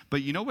faith.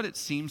 But you know what it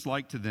seems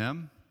like to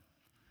them?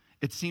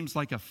 It seems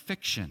like a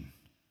fiction.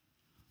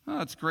 Oh,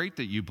 it's great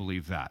that you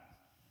believe that.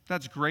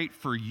 That's great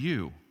for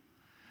you.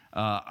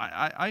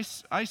 I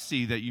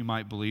see that you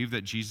might believe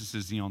that Jesus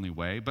is the only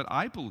way, but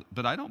I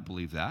don't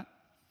believe that.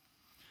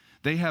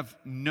 They have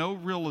no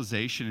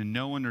realization and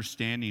no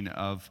understanding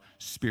of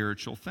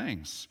spiritual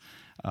things.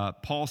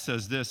 Paul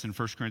says this in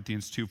 1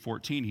 Corinthians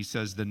 2:14. He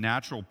says, the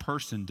natural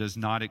person does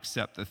not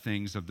accept the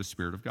things of the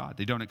Spirit of God.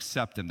 They don't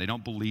accept them. They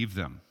don't believe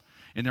them.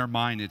 In their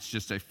mind, it's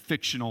just a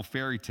fictional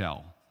fairy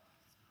tale,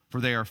 for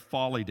they are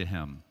folly to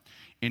him.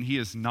 And he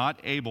is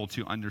not able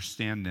to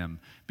understand them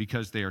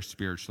because they are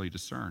spiritually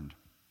discerned.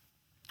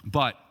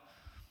 But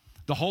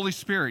the Holy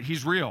Spirit,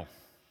 he's real.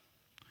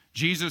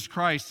 Jesus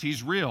Christ,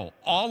 he's real.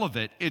 All of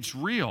it, it's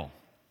real.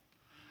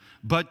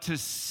 But to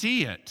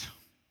see it,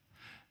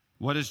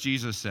 what does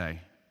Jesus say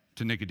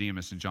to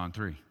Nicodemus in John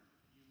 3?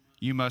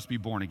 You must be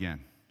born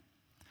again.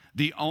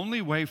 The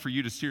only way for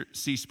you to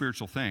see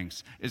spiritual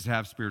things is to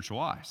have spiritual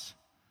eyes.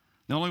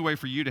 The only way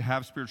for you to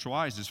have spiritual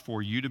eyes is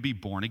for you to be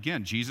born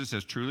again. Jesus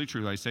says, truly,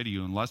 truly, I say to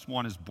you, unless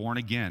one is born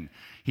again,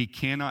 he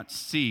cannot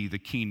see the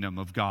kingdom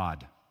of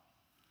God.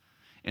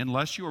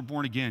 Unless you are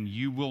born again,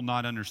 you will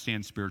not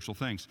understand spiritual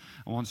things.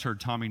 I once heard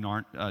Tommy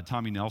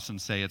Nelson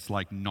say it's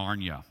like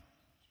Narnia.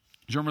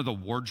 Do you remember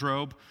the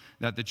wardrobe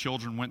that the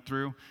children went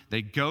through?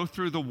 They go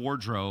through the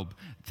wardrobe,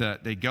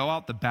 they go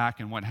out the back,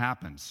 and what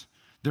happens?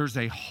 There's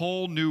a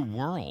whole new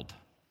world.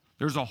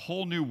 There's a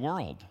whole new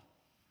world.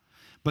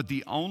 But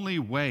the only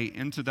way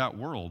into that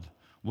world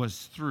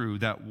was through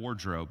that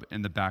wardrobe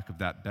in the back of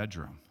that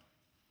bedroom.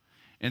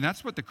 And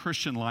that's what the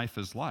Christian life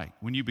is like.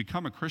 When you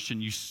become a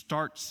Christian, you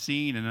start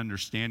seeing and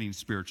understanding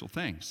spiritual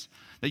things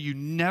that you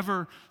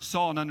never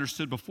saw and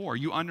understood before.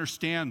 You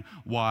understand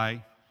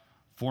why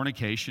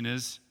fornication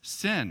is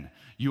sin.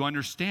 You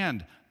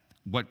understand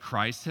what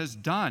Christ has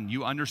done.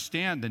 You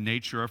understand the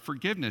nature of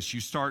forgiveness. You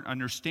start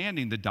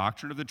understanding the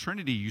doctrine of the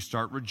Trinity. You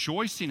start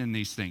rejoicing in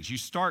these things. You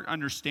start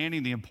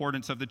understanding the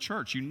importance of the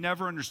church. You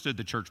never understood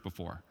the church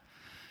before.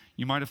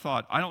 You might have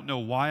thought, I don't know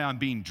why I'm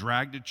being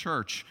dragged to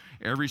church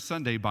every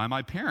Sunday by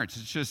my parents.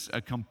 It's just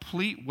a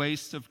complete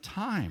waste of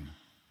time.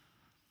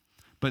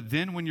 But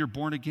then when you're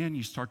born again,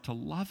 you start to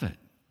love it.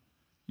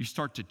 You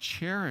start to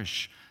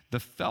cherish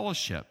the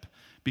fellowship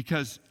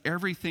because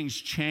everything's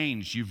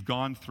changed. You've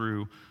gone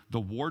through the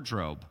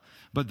wardrobe.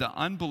 But the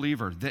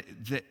unbeliever,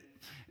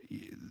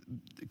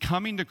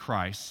 coming to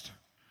Christ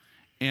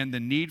and the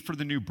need for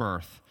the new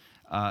birth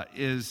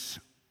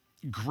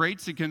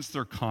grates against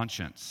their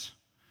conscience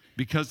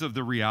because of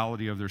the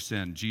reality of their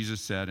sin. Jesus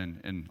said,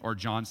 or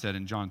John said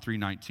in John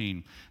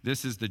 3:19,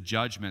 this is the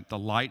judgment. The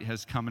light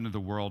has come into the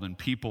world, and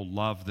people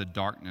love the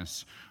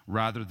darkness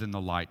rather than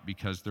the light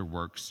because their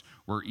works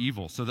were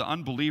evil. So the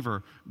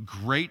unbeliever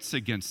grates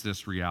against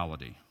this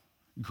reality,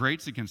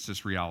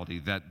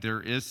 that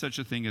there is such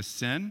a thing as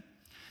sin,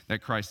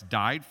 that Christ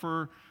died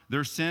for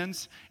their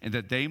sins, and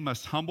that they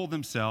must humble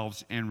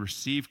themselves and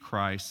receive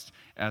Christ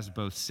as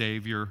both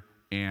Savior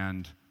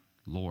and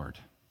Lord.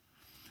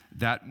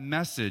 That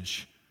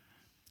message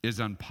is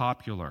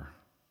unpopular.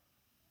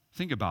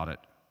 Think about it.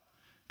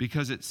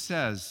 Because it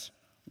says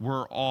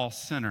we're all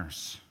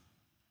sinners.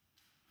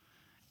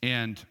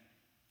 And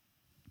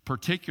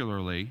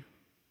particularly,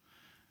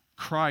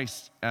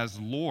 Christ as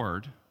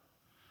Lord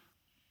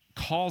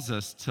calls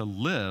us to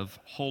live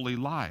holy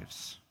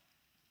lives.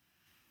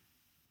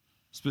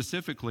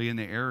 Specifically in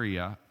the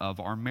area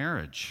of our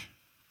marriage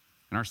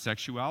and our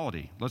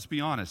sexuality. Let's be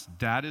honest,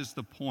 that is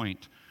the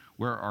point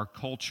where our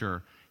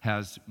culture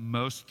has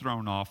most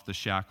thrown off the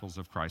shackles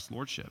of Christ's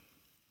lordship.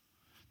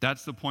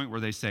 That's the point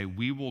where they say,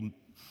 we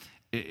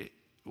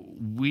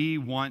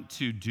want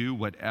to do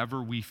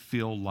whatever we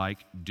feel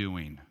like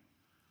doing.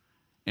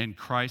 And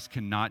Christ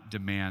cannot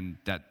demand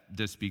that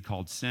this be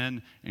called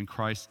sin, and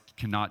Christ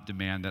cannot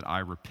demand that I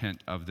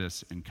repent of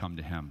this and come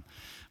to him.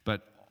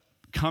 But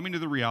coming to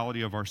the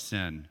reality of our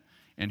sin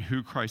and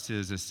who Christ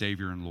is as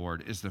Savior and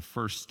Lord is the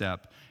first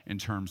step in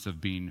terms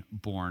of being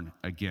born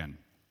again.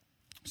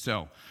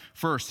 So,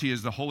 first, he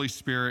is the Holy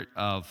Spirit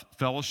of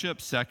fellowship.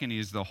 Second, he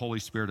is the Holy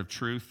Spirit of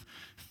truth.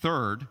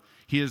 Third,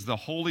 he is the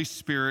Holy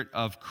Spirit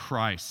of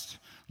Christ.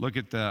 Look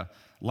at the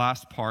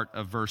last part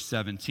of verse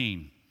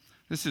 17.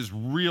 This is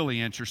really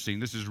interesting.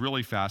 This is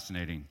really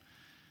fascinating.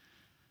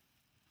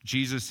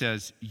 Jesus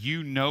says,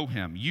 you know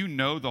him. You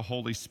know the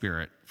Holy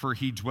Spirit, for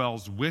he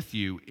dwells with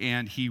you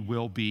and he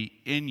will be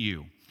in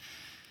you.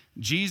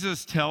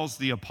 Jesus tells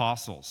the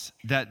apostles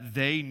that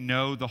they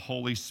know the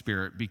Holy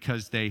Spirit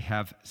because they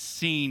have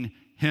seen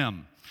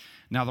him.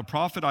 Now, the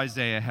prophet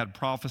Isaiah had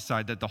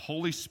prophesied that the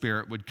Holy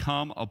Spirit would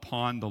come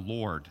upon the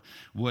Lord,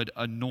 would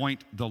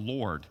anoint the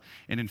Lord.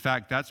 And in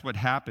fact, that's what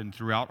happened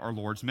throughout our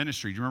Lord's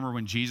ministry. Do you remember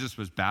when Jesus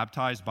was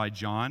baptized by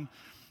John?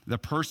 The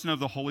person of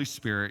the Holy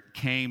Spirit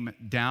came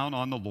down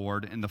on the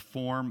Lord in the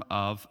form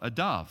of a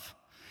dove.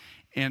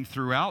 And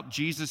throughout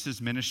Jesus'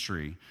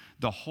 ministry,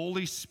 the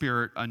Holy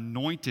Spirit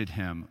anointed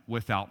him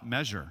without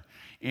measure.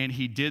 And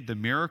he did the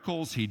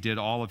miracles, he did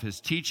all of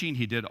his teaching,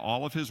 he did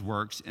all of his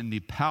works in the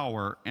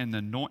power and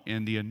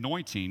the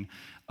anointing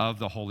of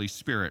the Holy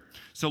Spirit.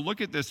 So look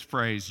at this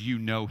phrase, you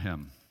know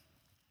him,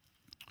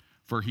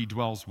 for he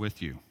dwells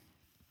with you.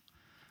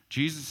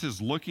 Jesus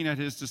is looking at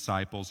his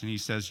disciples and he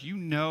says, you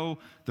know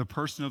the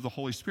person of the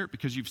Holy Spirit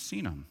because you've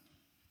seen him.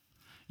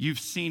 You've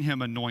seen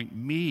him anoint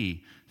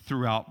me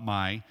throughout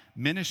my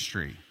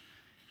ministry.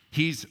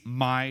 He's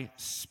my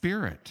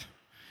Spirit.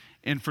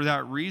 And for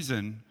that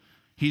reason,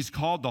 he's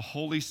called the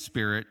Holy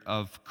Spirit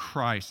of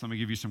Christ. Let me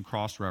give you some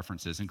cross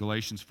references. In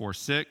Galatians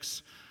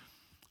 4:6,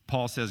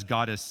 Paul says,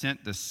 God has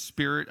sent the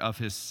Spirit of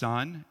his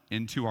Son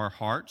into our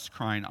hearts,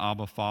 crying,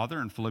 Abba,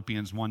 Father. In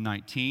Philippians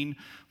 1:19,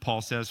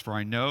 Paul says, for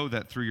I know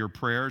that through your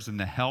prayers and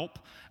the help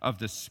of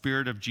the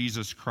Spirit of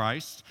Jesus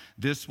Christ,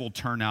 this will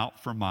turn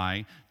out for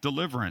my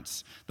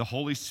deliverance. The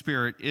Holy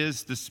Spirit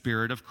is the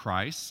Spirit of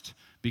Christ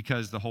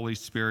because the Holy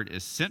Spirit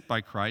is sent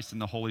by Christ, and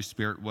the Holy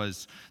Spirit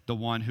was the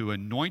one who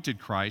anointed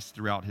Christ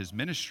throughout his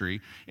ministry.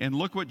 And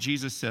look what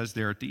Jesus says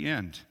there at the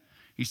end.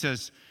 He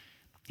says,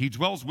 he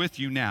dwells with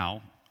you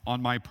now on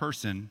my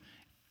person,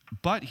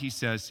 but he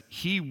says,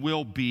 he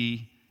will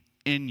be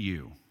in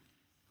you.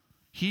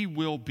 He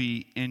will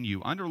be in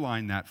you.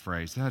 Underline that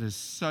phrase. That is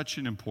such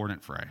an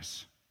important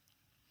phrase.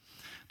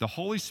 The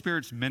Holy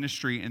Spirit's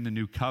ministry in the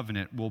new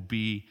covenant will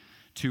be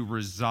to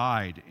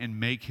reside and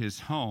make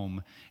his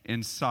home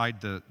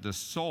inside the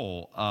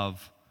soul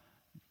of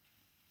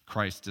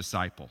Christ's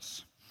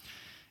disciples.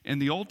 In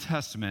the Old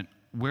Testament,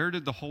 where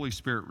did the Holy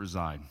Spirit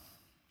reside?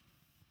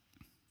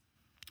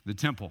 The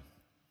temple.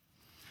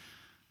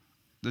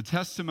 The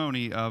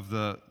testimony of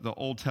the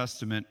Old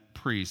Testament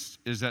priests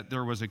is that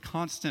there was a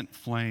constant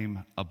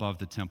flame above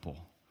the temple.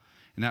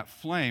 And that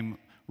flame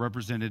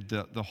represented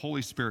the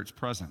Holy Spirit's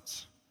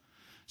presence.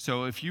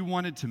 So if you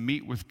wanted to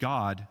meet with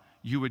God,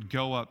 you would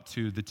go up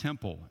to the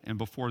temple, and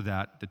before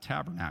that, the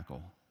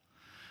tabernacle.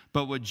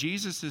 But what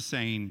Jesus is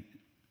saying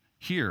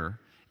here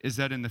is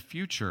that in the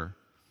future,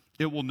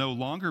 it will no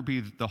longer be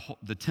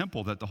the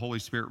temple that the Holy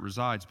Spirit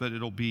resides, but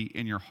it'll be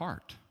in your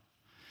heart.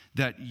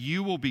 That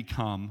you will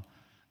become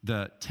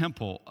the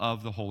temple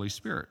of the Holy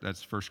Spirit.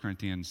 That's 1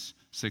 Corinthians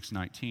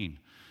 6:19.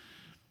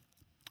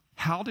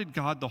 How did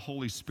God the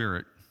Holy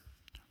Spirit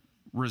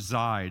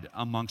reside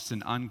amongst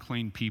an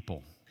unclean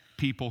people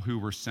who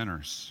were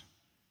sinners?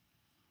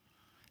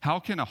 How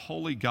can a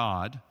holy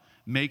God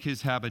make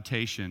his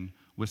habitation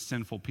with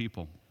sinful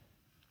people?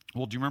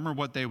 Well, do you remember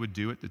what they would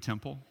do at the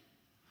temple?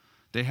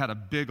 They had a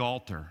big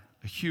altar,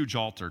 a huge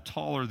altar,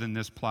 taller than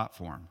this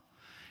platform.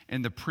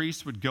 And the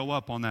priest would go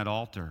up on that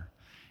altar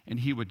and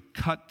he would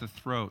cut the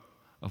throat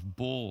of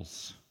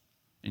bulls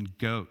and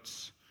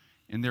goats,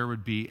 and there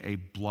would be a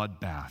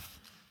bloodbath.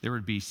 There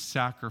would be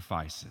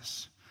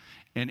sacrifices,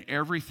 and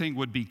everything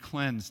would be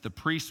cleansed. The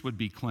priest would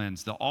be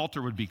cleansed. The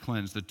altar would be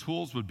cleansed. The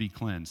tools would be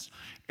cleansed.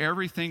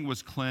 Everything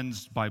was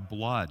cleansed by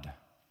blood,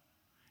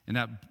 and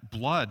that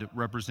blood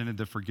represented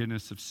the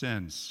forgiveness of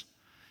sins.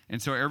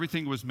 And so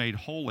everything was made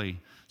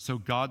holy so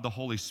God, the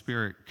Holy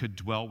Spirit, could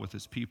dwell with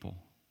his people.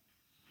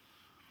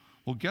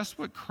 Well, guess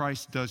what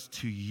Christ does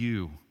to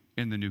you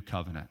in the new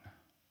covenant?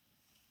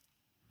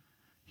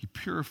 He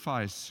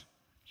purifies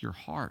your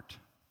heart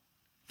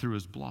through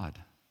his blood.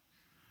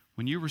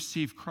 When you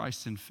receive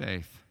Christ in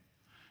faith,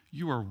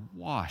 you are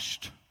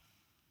washed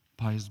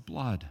by his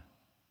blood.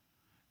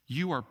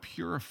 You are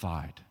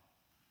purified.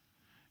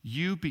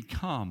 You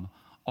become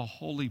a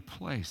holy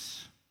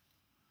place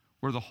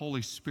where the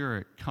Holy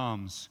Spirit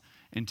comes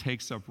and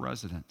takes up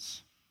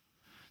residence.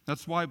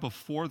 That's why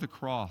before the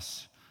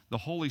cross, the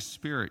Holy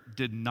Spirit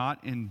did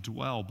not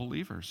indwell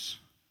believers.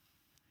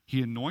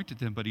 He anointed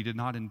them, but he did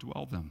not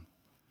indwell them.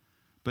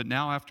 But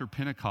now after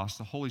Pentecost,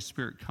 the Holy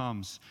Spirit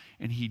comes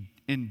and he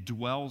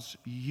indwells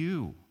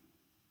you.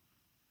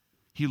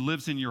 He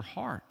lives in your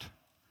heart.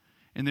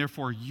 And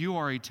therefore, you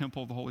are a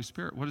temple of the Holy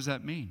Spirit. What does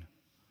that mean?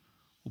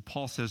 Well,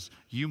 Paul says,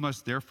 you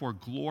must therefore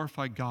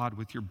glorify God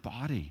with your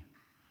body.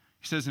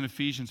 He says in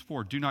Ephesians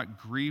 4, do not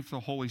grieve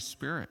the Holy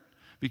Spirit,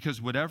 because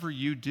whatever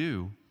you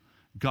do,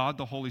 God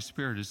the Holy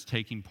Spirit is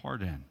taking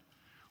part in.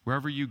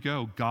 Wherever you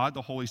go, God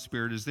the Holy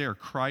Spirit is there.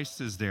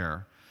 Christ is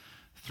there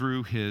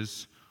through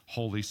his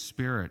Holy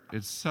Spirit.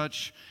 It's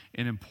such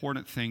an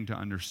important thing to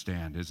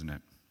understand, isn't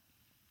it?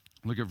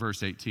 Look at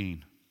verse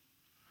 18.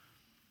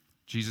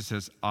 Jesus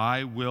says,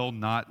 I will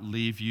not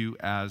leave you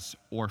as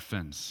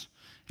orphans.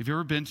 Have you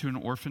ever been to an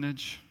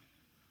orphanage?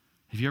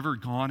 Have you ever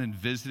gone and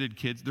visited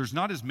kids? There's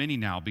not as many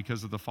now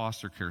because of the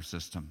foster care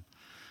system.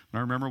 I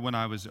remember when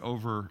I was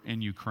over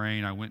in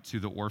Ukraine, I went to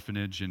the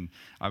orphanage and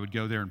I would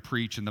go there and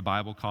preach in the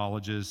Bible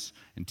colleges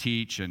and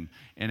teach. And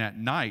at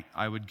night,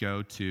 I would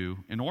go to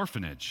an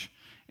orphanage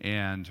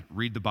and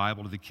read the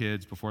Bible to the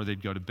kids before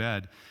they'd go to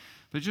bed.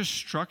 But it just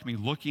struck me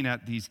looking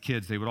at these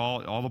kids. They would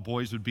all the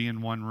boys would be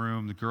in one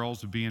room, the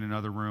girls would be in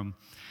another room.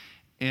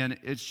 And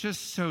it's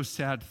just so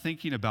sad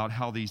thinking about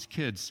how these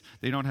kids,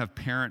 they don't have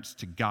parents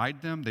to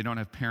guide them. They don't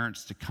have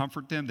parents to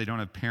comfort them. They don't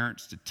have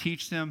parents to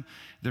teach them.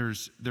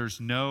 There's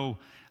no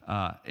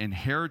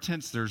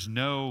inheritance. There's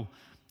no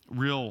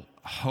real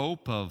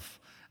hope of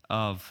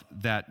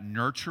that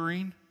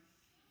nurturing.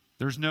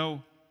 There's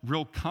no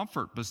real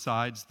comfort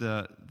besides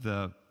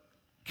the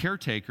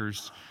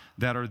caretakers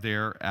that are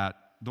there at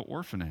the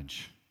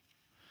orphanage.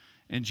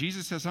 And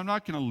Jesus says, I'm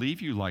not going to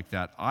leave you like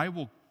that. I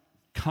will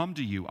come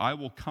to you. I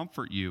will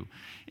comfort you.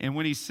 And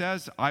when he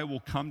says, I will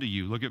come to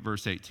you, look at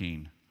verse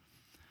 18.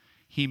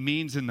 He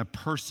means in the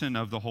person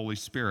of the Holy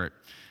Spirit.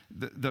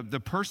 The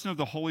person of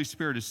the Holy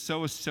Spirit is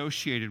so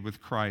associated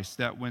with Christ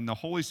that when the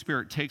Holy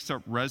Spirit takes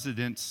up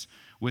residence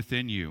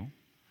within you,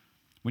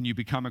 when you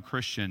become a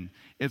Christian,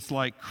 it's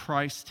like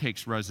Christ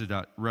takes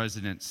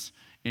residence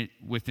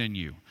within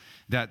you.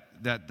 That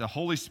the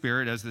Holy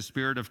Spirit, as the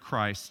Spirit of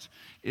Christ,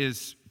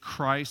 is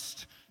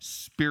Christ's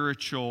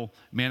spiritual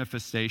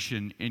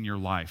manifestation in your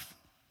life.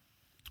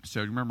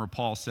 So remember,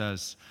 Paul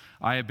says,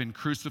 I have been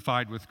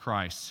crucified with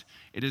Christ.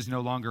 It is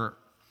no longer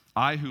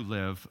I who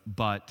live,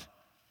 but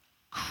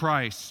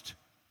Christ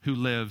who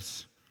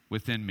lives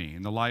within me.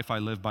 In the life I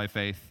live by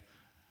faith,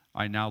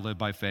 I now live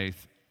by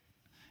faith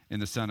in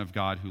the Son of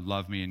God who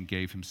loved me and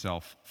gave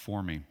himself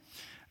for me.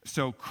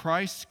 So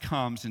Christ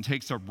comes and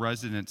takes up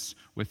residence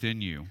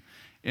within you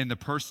in the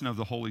person of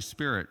the Holy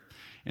Spirit.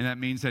 And that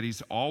means that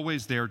he's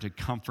always there to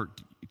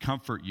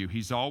comfort you.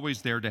 He's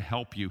always there to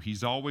help you.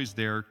 He's always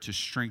there to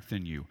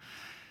strengthen you.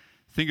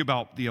 Think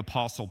about the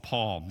Apostle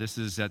Paul. This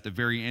is at the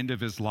very end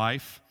of his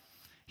life.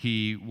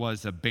 He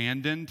was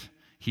abandoned.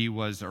 He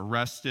was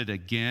arrested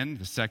again,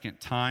 the second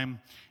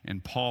time.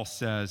 And Paul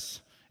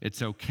says,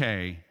 it's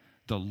okay.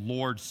 The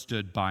Lord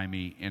stood by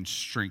me and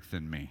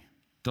strengthened me.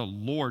 The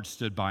Lord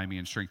stood by me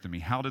and strengthened me.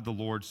 How did the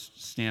Lord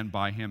stand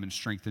by him and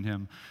strengthen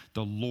him?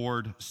 The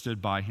Lord stood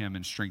by him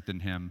and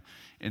strengthened him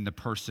in the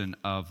person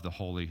of the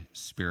Holy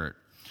Spirit.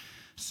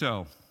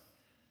 So,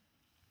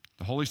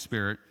 the Holy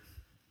Spirit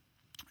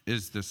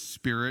is the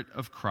Spirit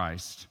of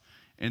Christ,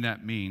 and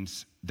that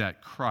means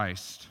that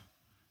Christ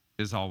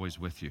is always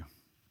with you.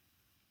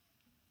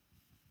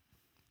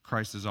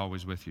 Christ is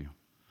always with you.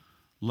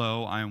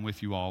 Lo, I am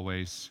with you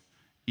always,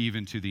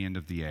 even to the end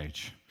of the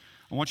age.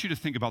 I want you to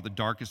think about the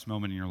darkest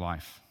moment in your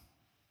life.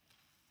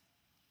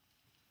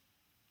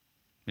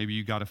 Maybe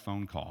you got a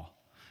phone call.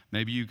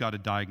 Maybe you got a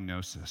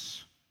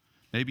diagnosis.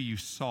 Maybe you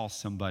saw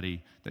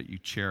somebody that you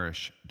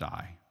cherish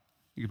die.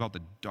 Think about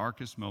the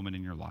darkest moment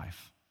in your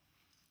life.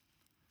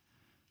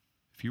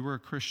 If you were a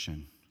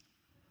Christian,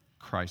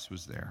 Christ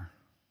was there.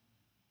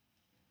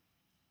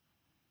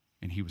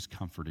 And he was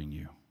comforting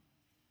you,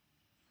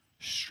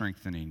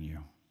 strengthening you.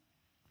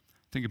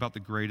 Think about the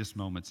greatest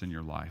moments in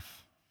your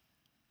life.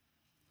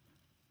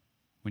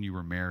 When you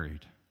were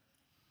married,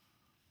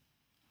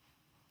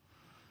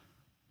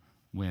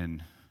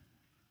 when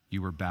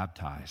you were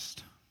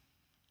baptized,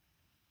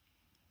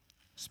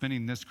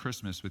 spending this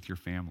Christmas with your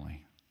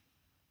family.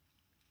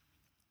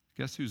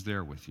 Guess who's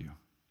there with you?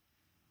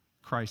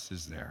 Christ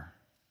is there.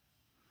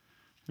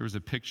 There was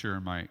a picture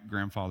in my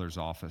grandfather's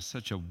office,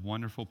 such a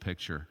wonderful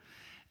picture.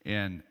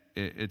 And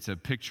it's a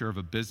picture of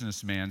a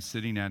businessman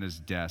sitting at his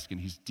desk,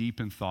 and he's deep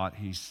in thought,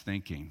 he's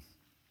thinking.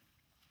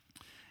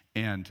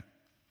 And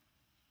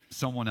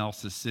someone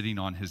else is sitting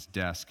on his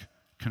desk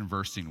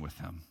conversing with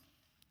him.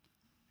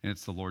 And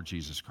it's the Lord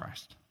Jesus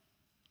Christ.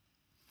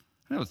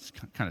 I know it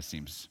kind of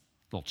seems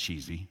a little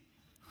cheesy,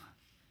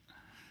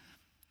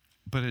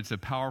 but it's a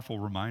powerful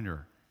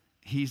reminder.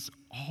 He's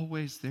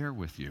always there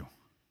with you.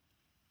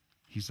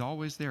 He's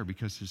always there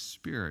because his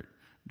Spirit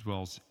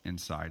dwells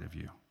inside of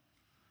you.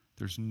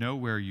 There's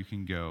nowhere you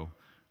can go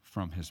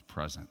from his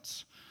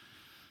presence.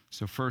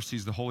 So first,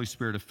 he's the Holy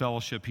Spirit of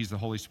fellowship. He's the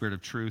Holy Spirit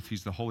of truth.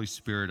 He's the Holy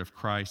Spirit of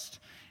Christ.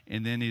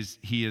 And then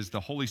he is the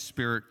Holy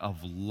Spirit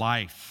of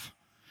life.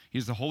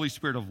 He's the Holy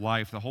Spirit of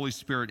life. The Holy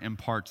Spirit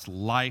imparts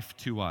life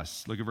to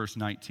us. Look at verse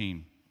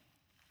 19.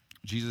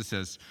 Jesus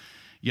says,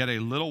 yet a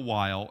little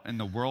while, and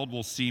the world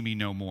will see me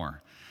no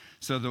more.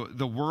 So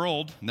the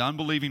world, the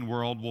unbelieving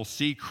world, will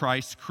see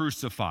Christ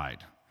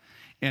crucified.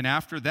 And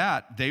after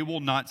that, they will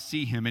not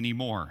see him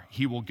anymore.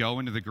 He will go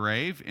into the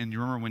grave. And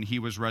you remember when he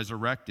was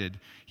resurrected,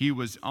 he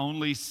was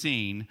only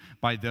seen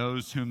by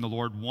those whom the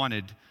Lord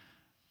wanted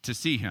to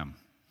see him.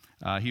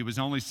 He was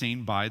only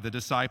seen by the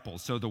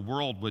disciples. So the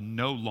world would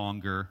no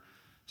longer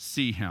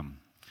see him.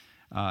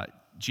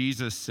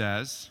 Jesus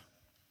says,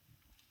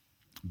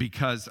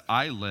 because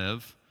I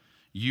live,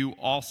 you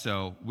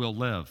also will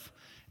live.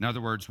 In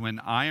other words, when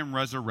I am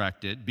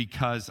resurrected,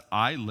 because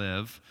I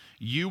live,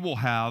 you will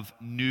have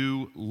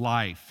new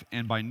life.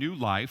 And by new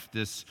life,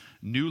 this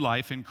new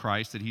life in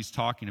Christ that he's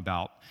talking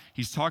about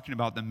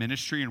the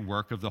ministry and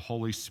work of the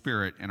Holy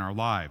Spirit in our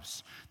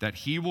lives. That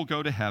he will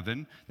go to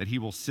heaven, that he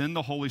will send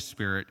the Holy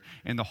Spirit,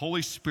 and the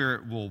Holy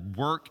Spirit will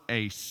work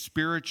a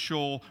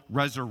spiritual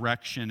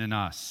resurrection in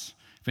us.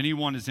 If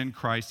anyone is in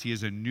Christ, he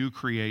is a new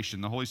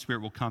creation. The Holy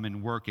Spirit will come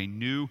and work a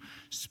new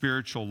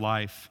spiritual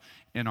life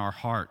in our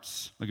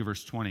hearts. Look at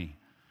verse 20.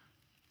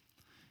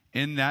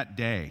 In that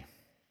day,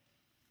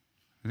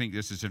 I think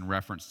this is in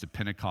reference to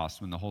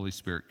Pentecost when the Holy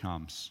Spirit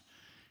comes.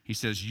 He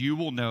says, "You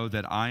will know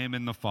that I am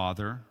in the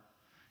Father,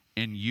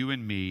 and you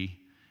in me,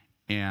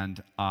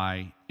 and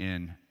I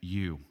in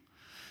you."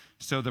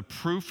 So the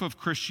proof of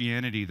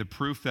Christianity, the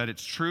proof that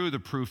it's true, the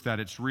proof that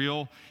it's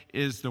real,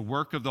 is the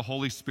work of the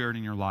Holy Spirit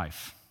in your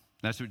life.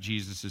 That's what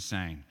Jesus is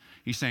saying.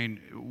 He's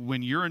saying,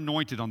 when you're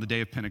anointed on the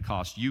day of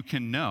Pentecost, you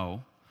can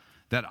know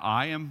that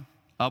I am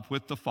up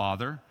with the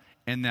Father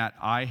and that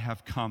I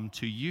have come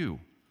to you.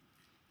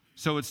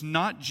 So it's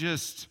not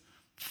just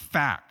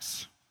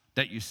facts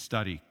that you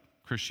study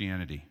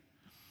Christianity.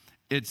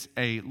 It's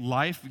a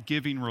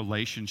life-giving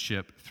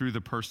relationship through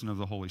the person of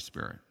the Holy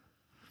Spirit.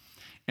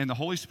 And the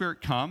Holy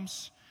Spirit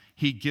comes,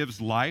 he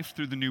gives life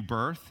through the new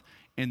birth,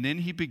 and then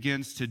he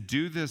begins to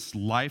do this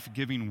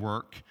life-giving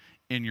work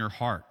in your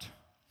heart.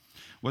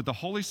 What the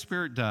Holy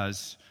Spirit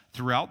does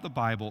throughout the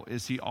Bible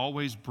is he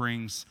always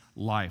brings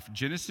life.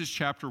 Genesis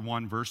chapter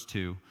 1, verse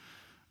 2,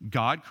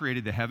 God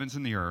created the heavens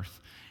and the earth.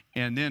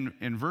 And then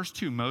in verse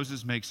 2,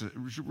 Moses makes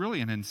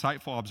really an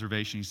insightful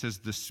observation. He says,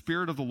 the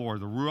Spirit of the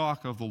Lord, the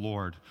Ruach of the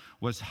Lord,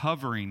 was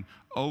hovering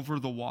over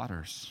the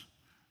waters,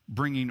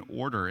 bringing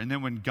order. And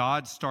then when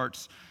God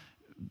says,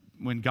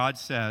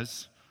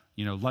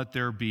 let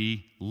there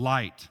be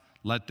light,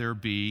 let there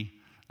be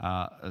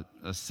a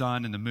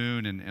sun and the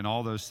moon and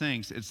all those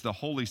things, it's the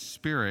Holy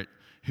Spirit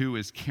who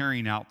is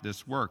carrying out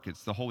this work.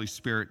 It's the Holy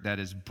Spirit that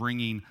is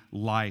bringing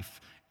life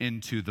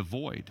into the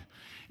void.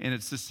 And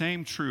it's the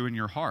same true in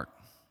your heart,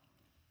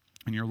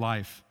 in your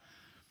life,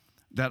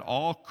 that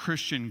all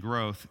Christian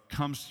growth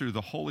comes through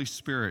the Holy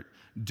Spirit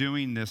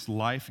doing this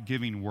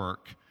life-giving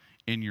work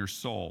in your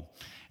soul.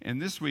 And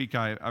this week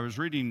I was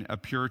reading a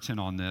Puritan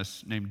on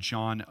this named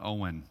John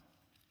Owen.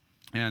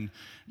 And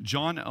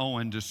John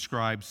Owen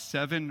describes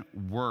 7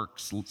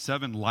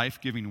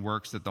 life-giving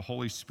works that the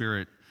Holy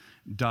Spirit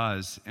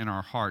does in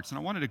our hearts. And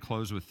I wanted to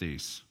close with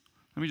these.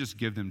 Let me just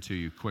give them to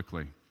you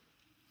quickly.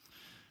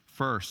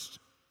 First,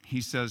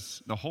 he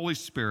says, the Holy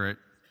Spirit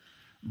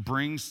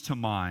brings to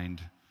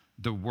mind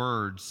the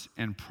words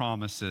and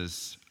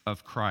promises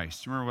of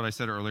Christ. Remember what I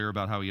said earlier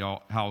about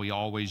how he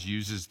always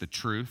uses the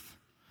truth?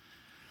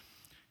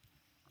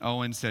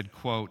 Owen said,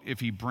 quote, "If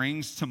he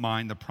brings to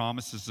mind the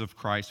promises of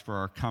Christ for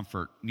our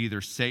comfort,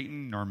 neither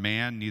Satan nor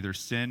man, neither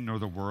sin nor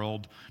the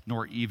world,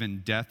 nor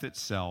even death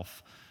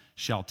itself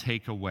shall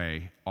take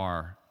away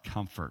our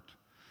comfort."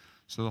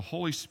 So the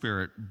Holy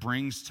Spirit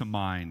brings to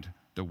mind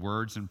the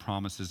words and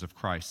promises of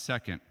Christ.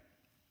 Second,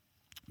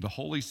 the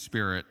Holy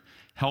Spirit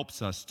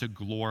helps us to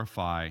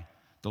glorify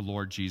the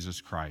Lord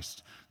Jesus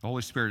Christ. The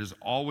Holy Spirit is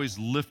always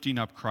lifting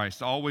up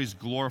Christ, always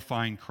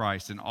glorifying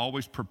Christ, and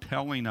always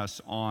propelling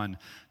us on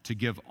to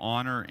give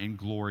honor and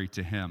glory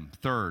to him.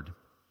 Third,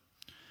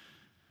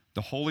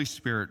 the Holy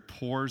Spirit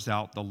pours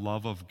out the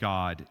love of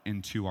God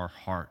into our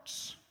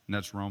hearts. And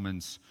that's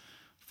Romans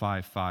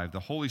 5:5.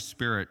 The Holy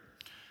Spirit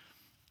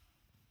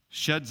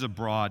sheds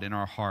abroad in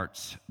our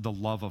hearts the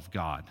love of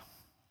God.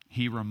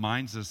 He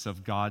reminds us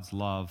of God's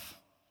love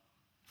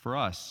for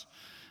us.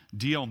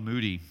 D.L.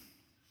 Moody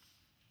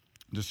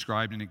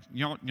described,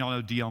 y'all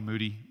know D.L.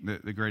 Moody,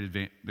 the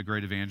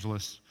great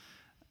evangelist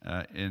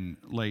in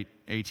late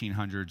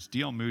 1800s.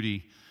 D.L.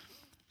 Moody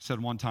said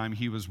one time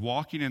he was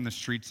walking in the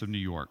streets of New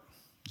York,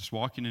 just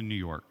walking in New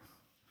York,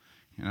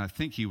 and I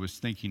think he was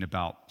thinking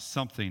about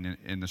something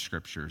in the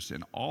scriptures,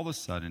 and all of a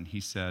sudden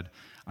he said,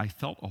 "I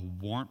felt a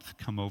warmth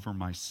come over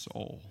my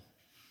soul,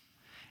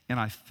 and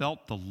I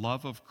felt the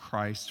love of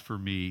Christ for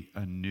me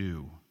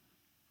anew."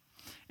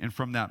 And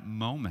from that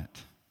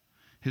moment,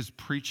 his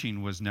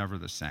preaching was never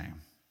the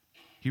same.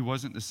 He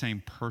wasn't the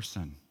same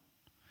person.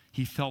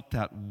 He felt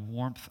that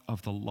warmth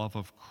of the love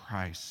of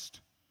Christ.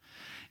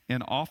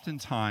 And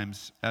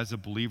oftentimes, as a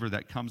believer,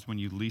 that comes when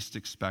you least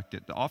expect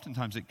it.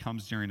 Oftentimes it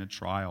comes during a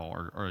trial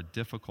or a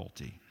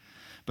difficulty.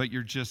 But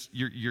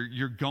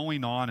you're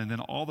going on, and then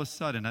all of a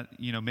sudden,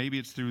 maybe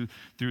it's through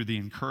the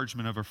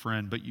encouragement of a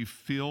friend, but you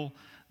feel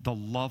the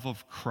love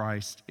of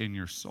Christ in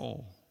your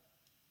soul.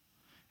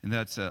 And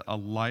that's a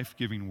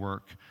life-giving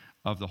work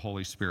of the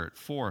Holy Spirit.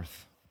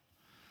 Fourth,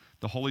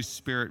 the Holy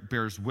Spirit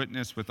bears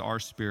witness with our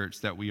spirits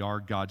that we are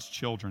God's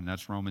children.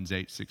 That's Romans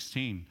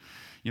 8:16.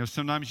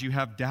 Sometimes you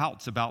have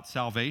doubts about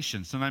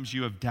salvation. Sometimes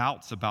you have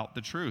doubts about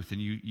the truth.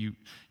 And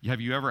have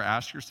you ever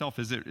asked yourself,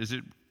 is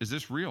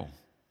this real?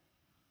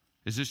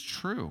 Is this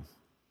true?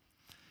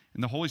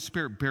 And the Holy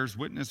Spirit bears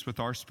witness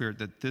with our spirit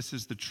that this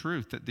is the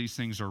truth, that these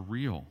things are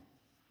real.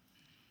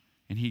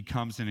 And he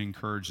comes and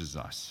encourages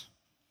us.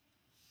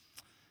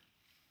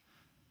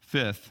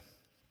 Fifth,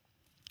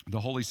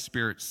 the Holy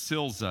Spirit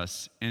seals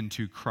us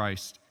into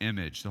Christ's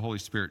image. The Holy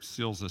Spirit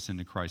seals us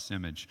into Christ's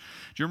image.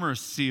 Do you remember a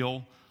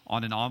seal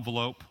on an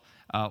envelope?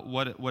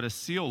 What a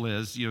seal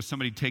is,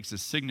 somebody takes a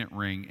signet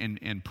ring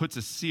and puts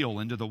a seal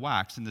into the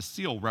wax, and the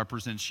seal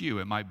represents you.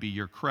 It might be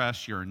your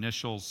crest, your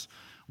initials,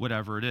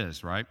 whatever it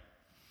is, right?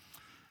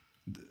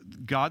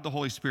 God, the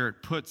Holy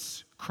Spirit,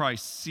 puts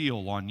Christ's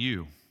seal on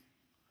you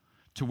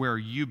to where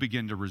you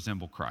begin to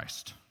resemble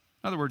Christ.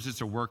 In other words, it's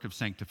a work of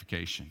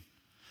sanctification,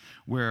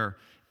 where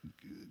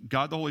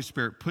God the Holy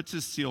Spirit puts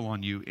his seal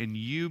on you and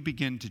you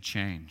begin to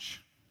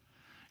change.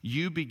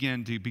 You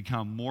begin to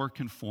become more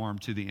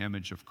conformed to the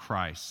image of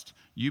Christ.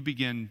 You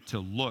begin to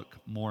look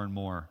more and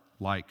more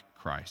like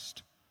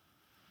Christ.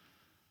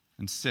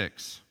 And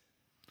 6,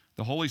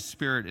 the Holy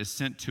Spirit is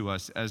sent to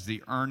us as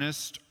the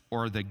earnest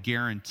or the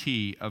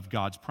guarantee of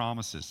God's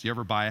promises. You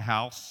ever buy a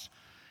house?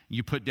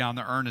 You put down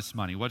the earnest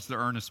money. What's the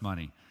earnest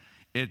money?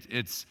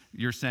 It's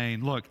you're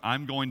saying, look,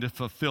 I'm going to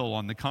fulfill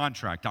on the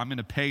contract. I'm going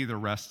to pay the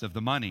rest of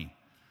the money.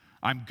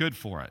 I'm good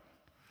for it.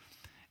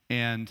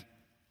 And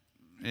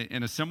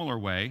in a similar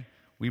way,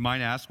 we might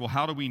ask, well,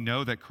 how do we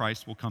know that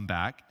Christ will come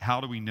back?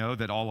 How do we know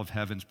that all of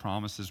heaven's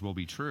promises will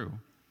be true?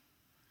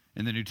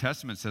 And the New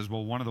Testament says,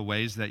 well, one of the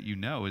ways that you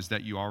know is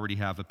that you already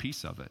have a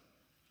piece of it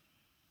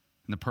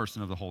in the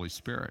person of the Holy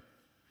Spirit.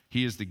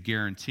 He is the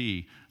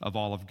guarantee of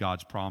all of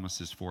God's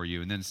promises for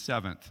you. And then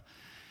 7th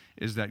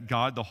is that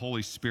God, the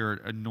Holy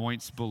Spirit,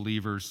 anoints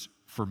believers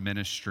for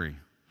ministry.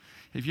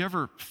 Have you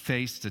ever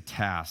faced a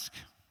task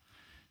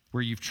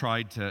where you've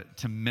tried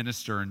to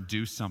minister and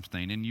do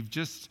something and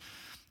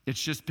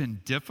it's just been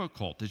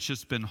difficult, it's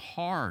just been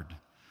hard,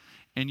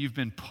 and you've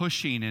been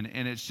pushing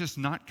and it's just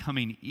not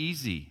coming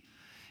easy?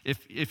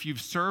 If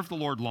you've served the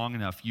Lord long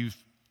enough,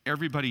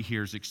 everybody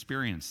here has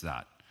experienced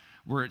that,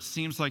 where it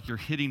seems like you're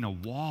hitting a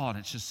wall and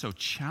it's just so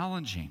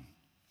challenging.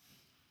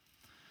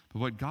 But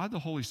what God the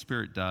Holy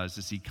Spirit does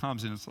is he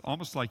comes and it's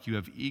almost like you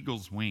have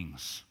eagle's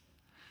wings.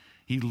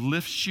 He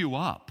lifts you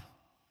up.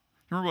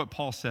 Remember what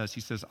Paul says? He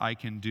says, I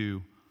can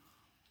do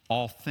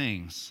all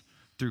things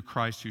through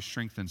Christ who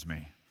strengthens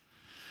me.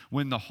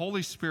 When the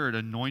Holy Spirit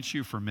anoints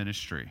you for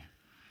ministry,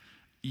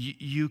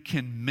 you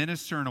can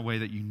minister in a way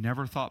that you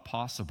never thought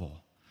possible,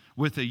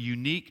 with a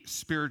unique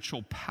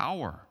spiritual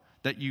power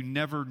that you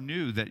never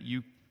knew that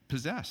you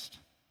possessed.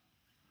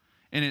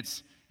 And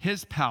it's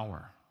his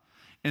power.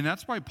 And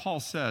that's why Paul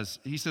says,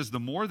 he says, the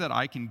more that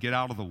I can get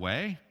out of the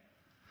way,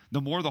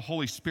 the more the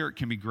Holy Spirit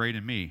can be great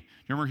in me.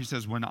 Remember, he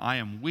says, when I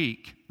am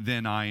weak,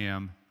 then I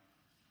am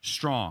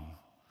strong.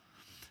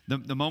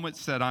 The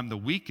moments that I'm the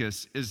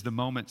weakest is the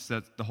moments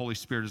that the Holy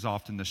Spirit is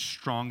often the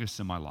strongest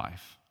in my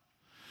life.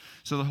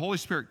 So the Holy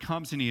Spirit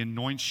comes and he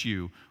anoints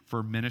you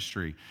for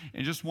ministry.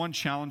 And just one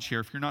challenge here,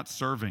 if you're not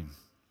serving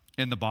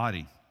in the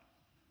body,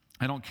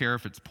 I don't care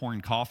if it's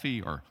pouring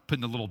coffee or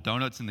putting the little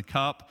donuts in the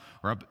cup,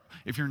 or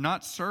if you're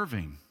not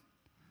serving,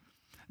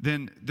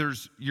 then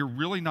you're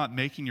really not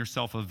making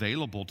yourself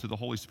available to the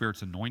Holy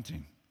Spirit's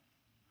anointing.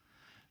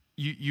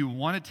 You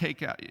want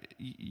to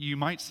you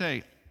might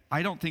say,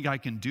 I don't think I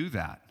can do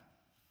that.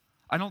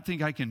 I don't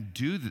think I can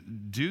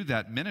do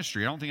that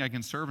ministry. I don't think I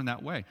can serve in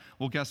that way.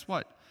 Well, guess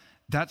what?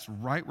 That's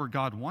right where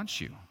God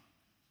wants you.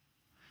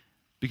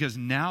 Because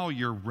now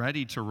you're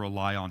ready to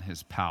rely on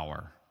his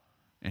power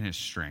and his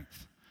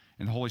strength.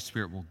 And the Holy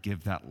Spirit will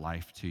give that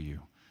life to you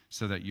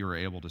so that you're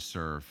able to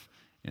serve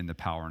in the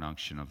power and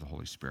unction of the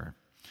Holy Spirit.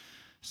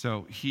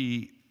 So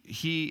he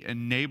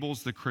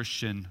enables the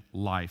Christian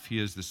life. He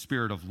is the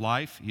Spirit of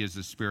life. He is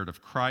the Spirit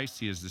of Christ.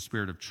 He is the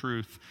Spirit of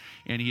truth.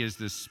 And he is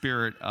the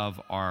Spirit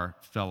of our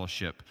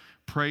fellowship.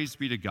 Praise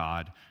be to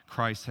God.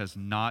 Christ has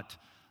not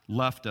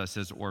left us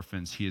as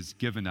orphans. He has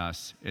given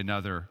us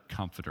another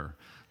comforter.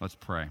 Let's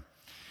pray.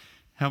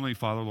 Heavenly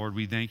Father, Lord,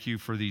 we thank you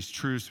for these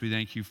truths. We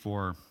thank you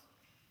for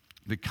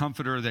the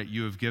comforter that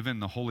you have given,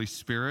 the Holy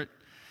Spirit,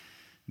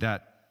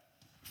 that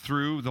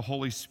through the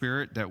Holy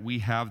Spirit that we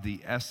have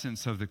the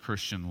essence of the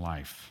Christian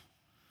life,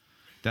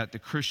 that the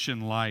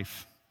Christian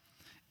life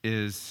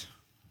is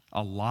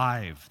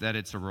alive, that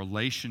it's a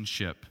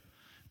relationship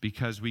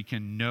because we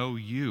can know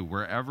you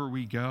wherever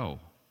we go,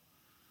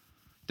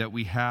 that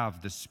we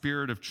have the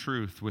Spirit of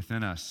truth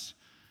within us,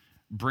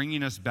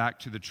 bringing us back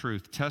to the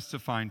truth,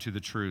 testifying to the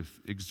truth,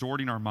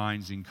 exhorting our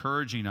minds,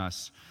 encouraging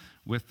us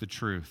with the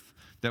truth,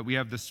 that we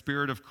have the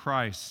Spirit of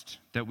Christ,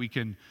 that we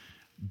can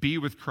be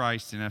with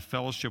Christ and have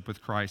fellowship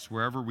with Christ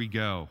wherever we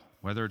go,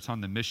 whether it's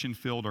on the mission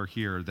field or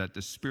here, that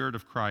the Spirit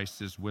of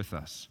Christ is with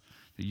us,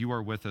 that you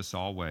are with us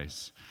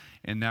always,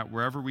 and that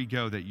wherever we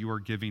go, that you are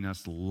giving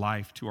us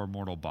life to our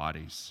mortal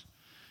bodies,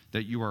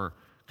 that you are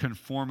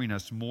conforming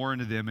us more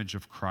into the image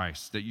of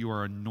Christ, that you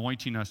are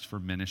anointing us for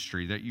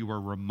ministry, that you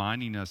are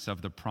reminding us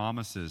of the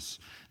promises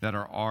that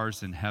are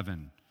ours in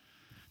heaven,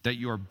 that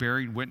you are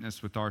bearing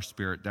witness with our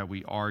spirit that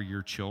we are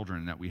your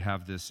children, that we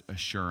have this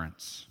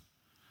assurance,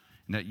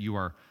 and that you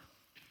are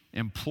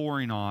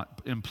imploring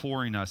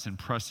us and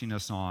pressing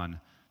us on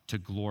to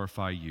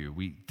glorify you.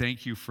 We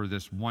thank you for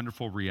this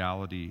wonderful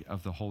reality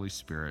of the Holy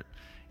Spirit,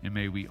 and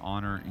may we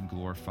honor and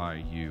glorify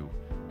you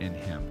in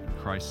him. In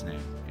Christ's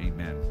name,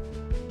 amen.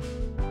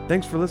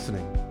 Thanks for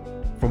listening.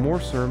 For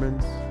more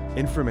sermons,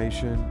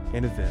 information,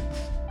 and events,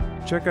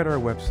 check out our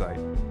website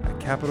at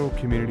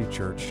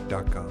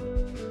capitalcommunitychurch.com.